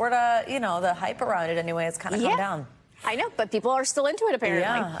is sort of, the hype around it anyway, it's kind of come down. I know, but people are still into it apparently.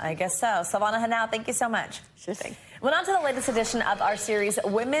 Yeah, I guess so. Silvana Henao, thank you so much. Sure thing. Well, on to the latest edition of our series,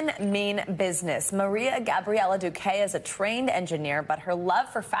 Women Mean Business. Maria Gabriela Duque is a trained engineer, but her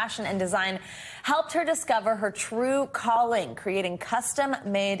love for fashion and design helped her discover her true calling, creating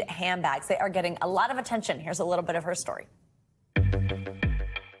custom-made handbags. They are getting a lot of attention. Here's a little bit of her story.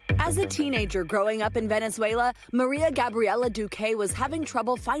 As a teenager growing up in Venezuela, Maria Gabriela Duque was having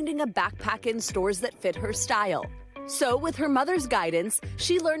trouble finding a backpack in stores that fit her style. So, with her mother's guidance,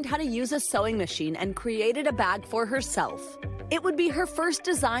 she learned how to use a sewing machine and created a bag for herself. It would be her first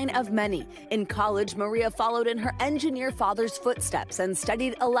design of many. In college, Maria followed in her engineer father's footsteps and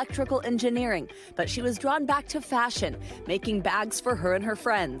studied electrical engineering, but she was drawn back to fashion, making bags for her and her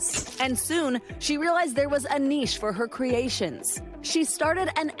friends. And soon, she realized there was a niche for her creations. She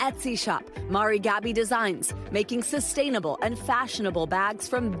started an Etsy shop, Mari Gabi Designs, making sustainable and fashionable bags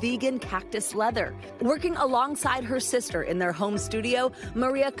from vegan cactus leather. Working alongside her sister in their home studio,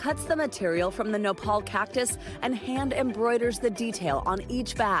 Maria cuts the material from the nopal cactus and hand embroiders the detail on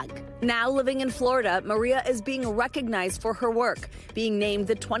each bag. Now living in Florida, Maria is being recognized for her work, being named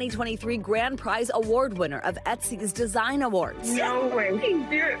the 2023 Grand Prize Award winner of Etsy's Design Awards. No way.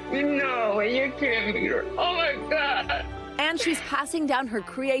 No way. You're kidding me. Oh my God. And she's passing down her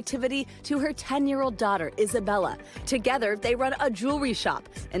creativity to her 10-year-old daughter, Isabella. Together, they run a jewelry shop,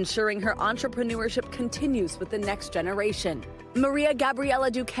 ensuring her entrepreneurship continues with the next generation. Maria Gabriela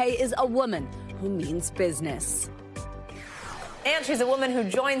Duque is a woman who means business. And she's a woman who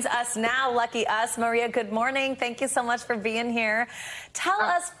joins us now. Lucky us. Maria, good morning. Thank you so much for being here. Tell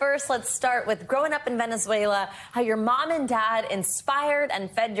us first, let's start with growing up in Venezuela, how your mom and dad inspired and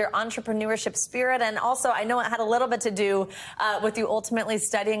fed your entrepreneurship spirit. And also, I know it had a little bit to do with you ultimately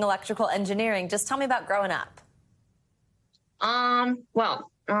studying electrical engineering. Just tell me about growing up. Growing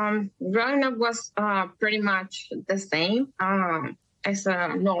up was pretty much the same as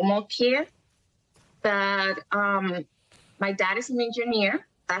a normal kid. But my dad is an engineer.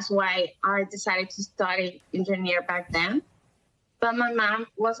 That's why I decided to study engineer back then. but my mom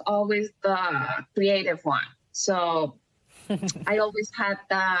was always the creative one. So I always had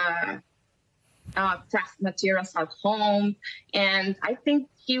the craft materials at home, and I think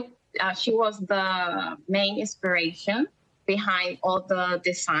she was the main inspiration behind all the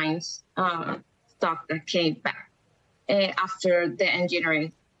designs stuff that came back after the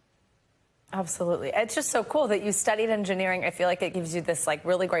engineering. Absolutely. It's just so cool that you studied engineering. I feel like it gives you this like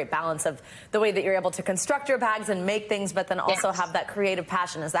really great balance of the way that you're able to construct your bags and make things, but then also have that creative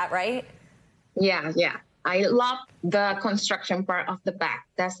passion. Is that right? Yeah. I love the construction part of the bag.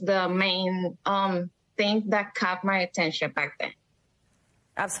 That's the main thing that caught my attention back then.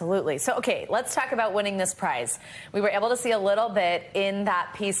 Absolutely. So, okay, let's talk about winning this prize. We were able to see a little bit in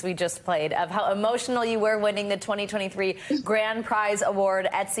that piece we just played of how emotional you were winning the 2023 Grand Prize Award,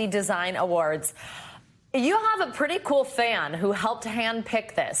 Etsy Design Awards. You have a pretty cool fan who helped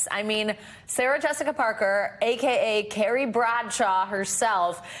handpick this. I mean, Sarah Jessica Parker, a.k.a. Carrie Bradshaw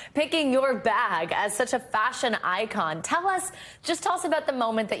herself, picking your bag as such a fashion icon. Tell us about the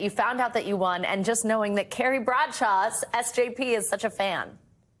moment that you found out that you won and just knowing that Carrie Bradshaw's SJP is such a fan.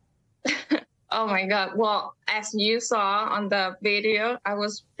 Oh, my God. Well, as you saw on the video, I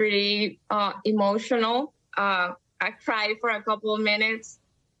was pretty emotional. I cried for a couple of minutes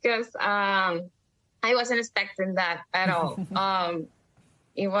because I wasn't expecting that at all.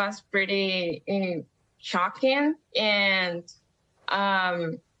 It was pretty shocking. And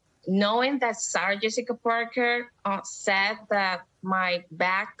knowing that Sarah Jessica Parker said that my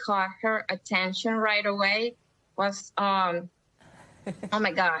bag caught her attention right away was, oh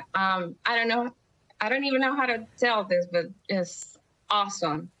my God. I don't know. I don't even know how to tell this, but it's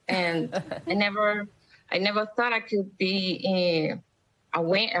awesome. And I never thought I could be a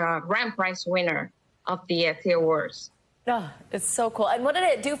Grand Prize winner of the Etsy Awards. Oh, it's so cool. And what did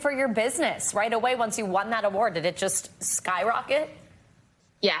it do for your business right away once you won that award? Did it just skyrocket?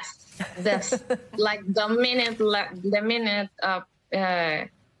 Yes. That's like the minute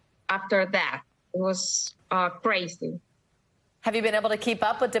after that, it was crazy. Have you been able to keep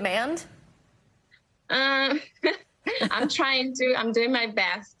up with demand? I'm trying to. I'm doing my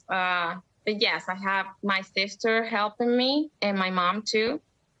best. But yes, I have my sister helping me and my mom too.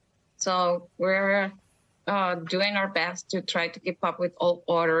 So we're doing our best to try to keep up with all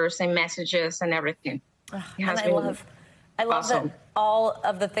orders and messages and everything. And I love that all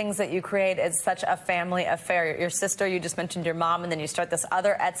of the things that you create is such a family affair. Your sister, you just mentioned your mom, and then you start this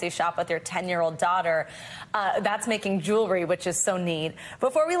other Etsy shop with your 10-year-old daughter. That's making jewelry, which is so neat.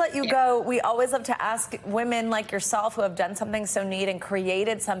 Before we let you go, we always love to ask women like yourself who have done something so neat and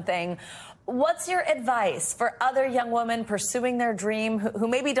created something. What's your advice for other young women pursuing their dream who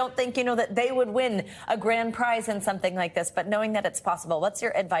maybe don't think, that they would win a grand prize in something like this, but knowing that it's possible? What's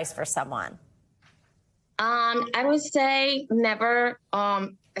your advice for someone? I would say never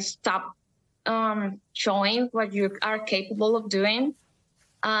stop showing what you are capable of doing,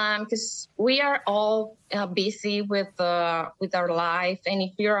 because we are all busy with our life. And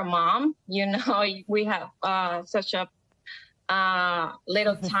if you're a mom, we have such a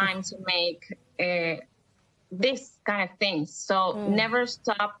little time to make this kind of things. So never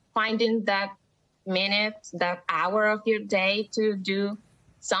stop finding that minute, that hour of your day to do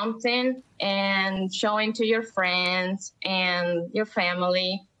something and showing to your friends and your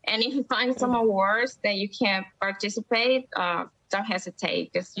family. And if you find some awards that you can't participate, don't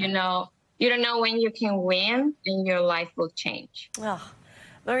hesitate, because you don't know when you can win and your life will change. Oh.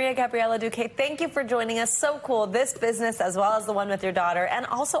 Maria Gabriela Duque, thank you for joining us. So cool, this business as well as the one with your daughter, and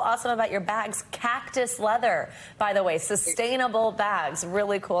also awesome about your bags, cactus leather, by the way, sustainable bags,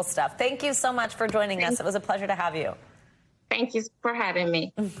 really cool stuff. Thank you so much for joining us. It was a pleasure to have you. Thank you for having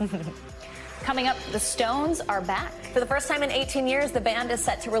me. Coming up, the Stones are back. For the first time in 18 years, the band is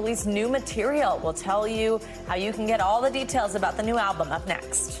set to release new material. We'll tell you how you can get all the details about the new album up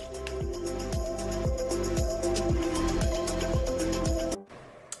next.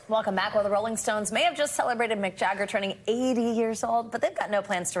 Welcome back. Well, the Rolling Stones may have just celebrated Mick Jagger turning 80 years old, but they've got no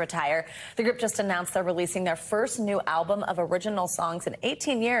plans to retire. The group just announced they're releasing their first new album of original songs in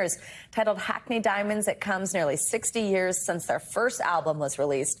 18 years, titled Hackney Diamonds. It comes nearly 60 years since their first album was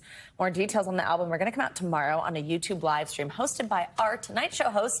released. More details on the album are going to come out tomorrow on a YouTube live stream hosted by our Tonight Show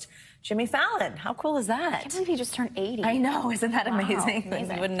host, Jimmy Fallon. How cool is that? I can't believe he just turned 80. I know. Isn't that amazing?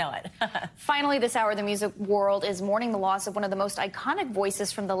 Amazing. You wouldn't know it. Finally, this hour, the music world is mourning the loss of one of the most iconic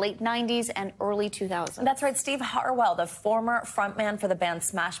voices from the late 90s and early 2000s. That's right. Steve Harwell, the former frontman for the band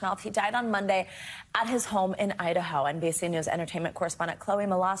Smash Mouth, he died on Monday at his home in Idaho. NBC News entertainment correspondent Chloe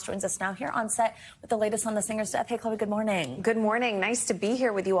Melas joins us now here on set with the latest on the singer's death. Hey, Chloe, good morning. Good morning. Nice to be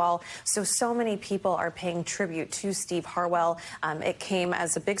here with you all. So many people are paying tribute to Steve Harwell. It came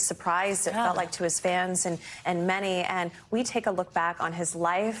as a big surprise, it felt like, to his fans and many. And we take a look back on his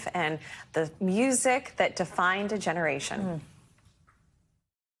life and the music that defined a generation.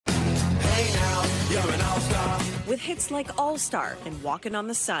 Hey now, you're an all-star. With hits like All Star and Walkin' on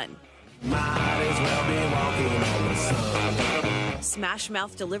the Sun. Might as well be walking on the sun. Smash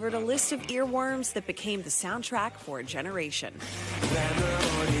Mouth delivered a list of earworms that became the soundtrack for a generation.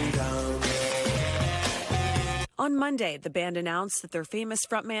 On Monday, the band announced that their famous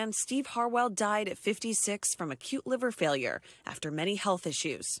frontman Steve Harwell died at 56 from acute liver failure after many health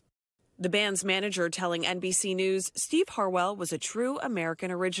issues. The band's manager telling NBC News Steve Harwell was a true American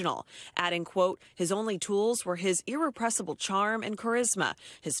original, adding, quote, his only tools were his irrepressible charm and charisma,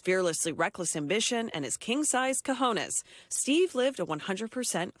 his fearlessly reckless ambition, and his king-size cojones. Steve lived a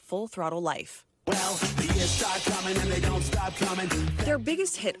 100% full-throttle life. Well, the years start coming and they don't stop coming. Their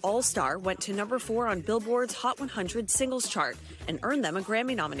biggest hit, All Star, went to number 4 on Billboard's Hot 100 singles chart and earned them a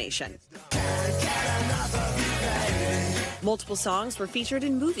Grammy nomination. Multiple songs were featured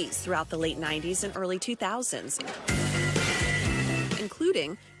in movies throughout the late 90s and early 2000s,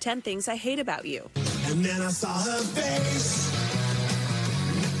 including 10 Things I Hate About You. And then I saw her face.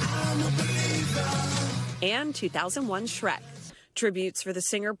 I'm a believer. And 2001's Shrek. Tributes for the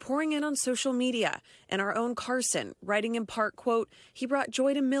singer pouring in on social media, and our own Carson writing in part, quote, he brought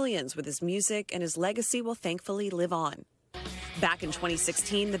joy to millions with his music and his legacy will thankfully live on. Back in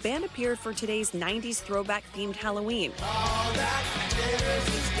 2016, the band appeared for today's 90s throwback-themed Halloween.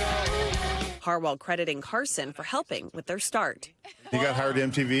 Harwell crediting Carson for helping with their start. He got hired to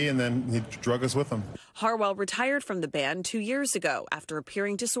MTV and then he drug us with him. Harwell retired from the band 2 years ago after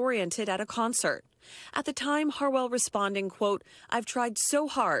appearing disoriented at a concert. At the time, Harwell responding, quote, I've tried so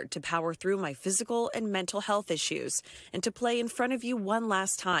hard to power through my physical and mental health issues and to play in front of you one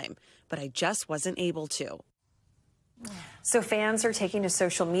last time, but I just wasn't able to. So fans are taking to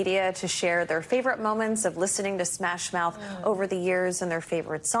social media to share their favorite moments of listening to Smash Mouth over the years and their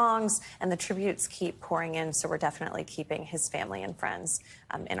favorite songs, and the tributes keep pouring in, so we're definitely keeping his family and friends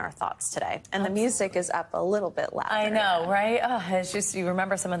in our thoughts today. And the music is up a little bit louder. I know, right? Oh, it's just, you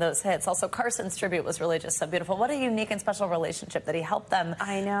remember some of those hits. Also, Carson's tribute was really just so beautiful. What a unique and special relationship that he helped them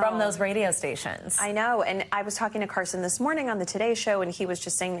from those radio stations. I know, and I was talking to Carson this morning on the Today Show, and he was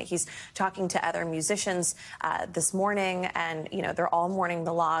just saying that he's talking to other musicians this morning, and, you know, they're all mourning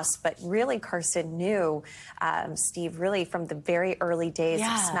the loss, but really Carson knew Steve really from the very early days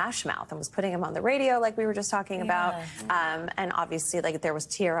of Smash Mouth and was putting him on the radio like we were just talking about, and obviously, like, there was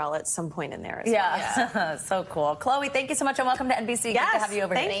TRL at some point in there as well. Yeah, so cool. Chloe, thank you so much and welcome to NBC. Yes, good to have you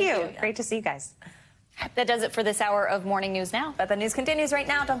over here. Thank you. Great to see you guys. That does it for this hour of Morning News Now. But the news continues right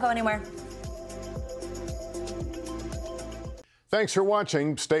now. Don't go anywhere. Thanks for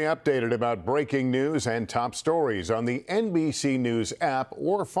watching. Stay updated about breaking news and top stories on the NBC News app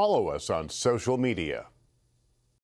or follow us on social media.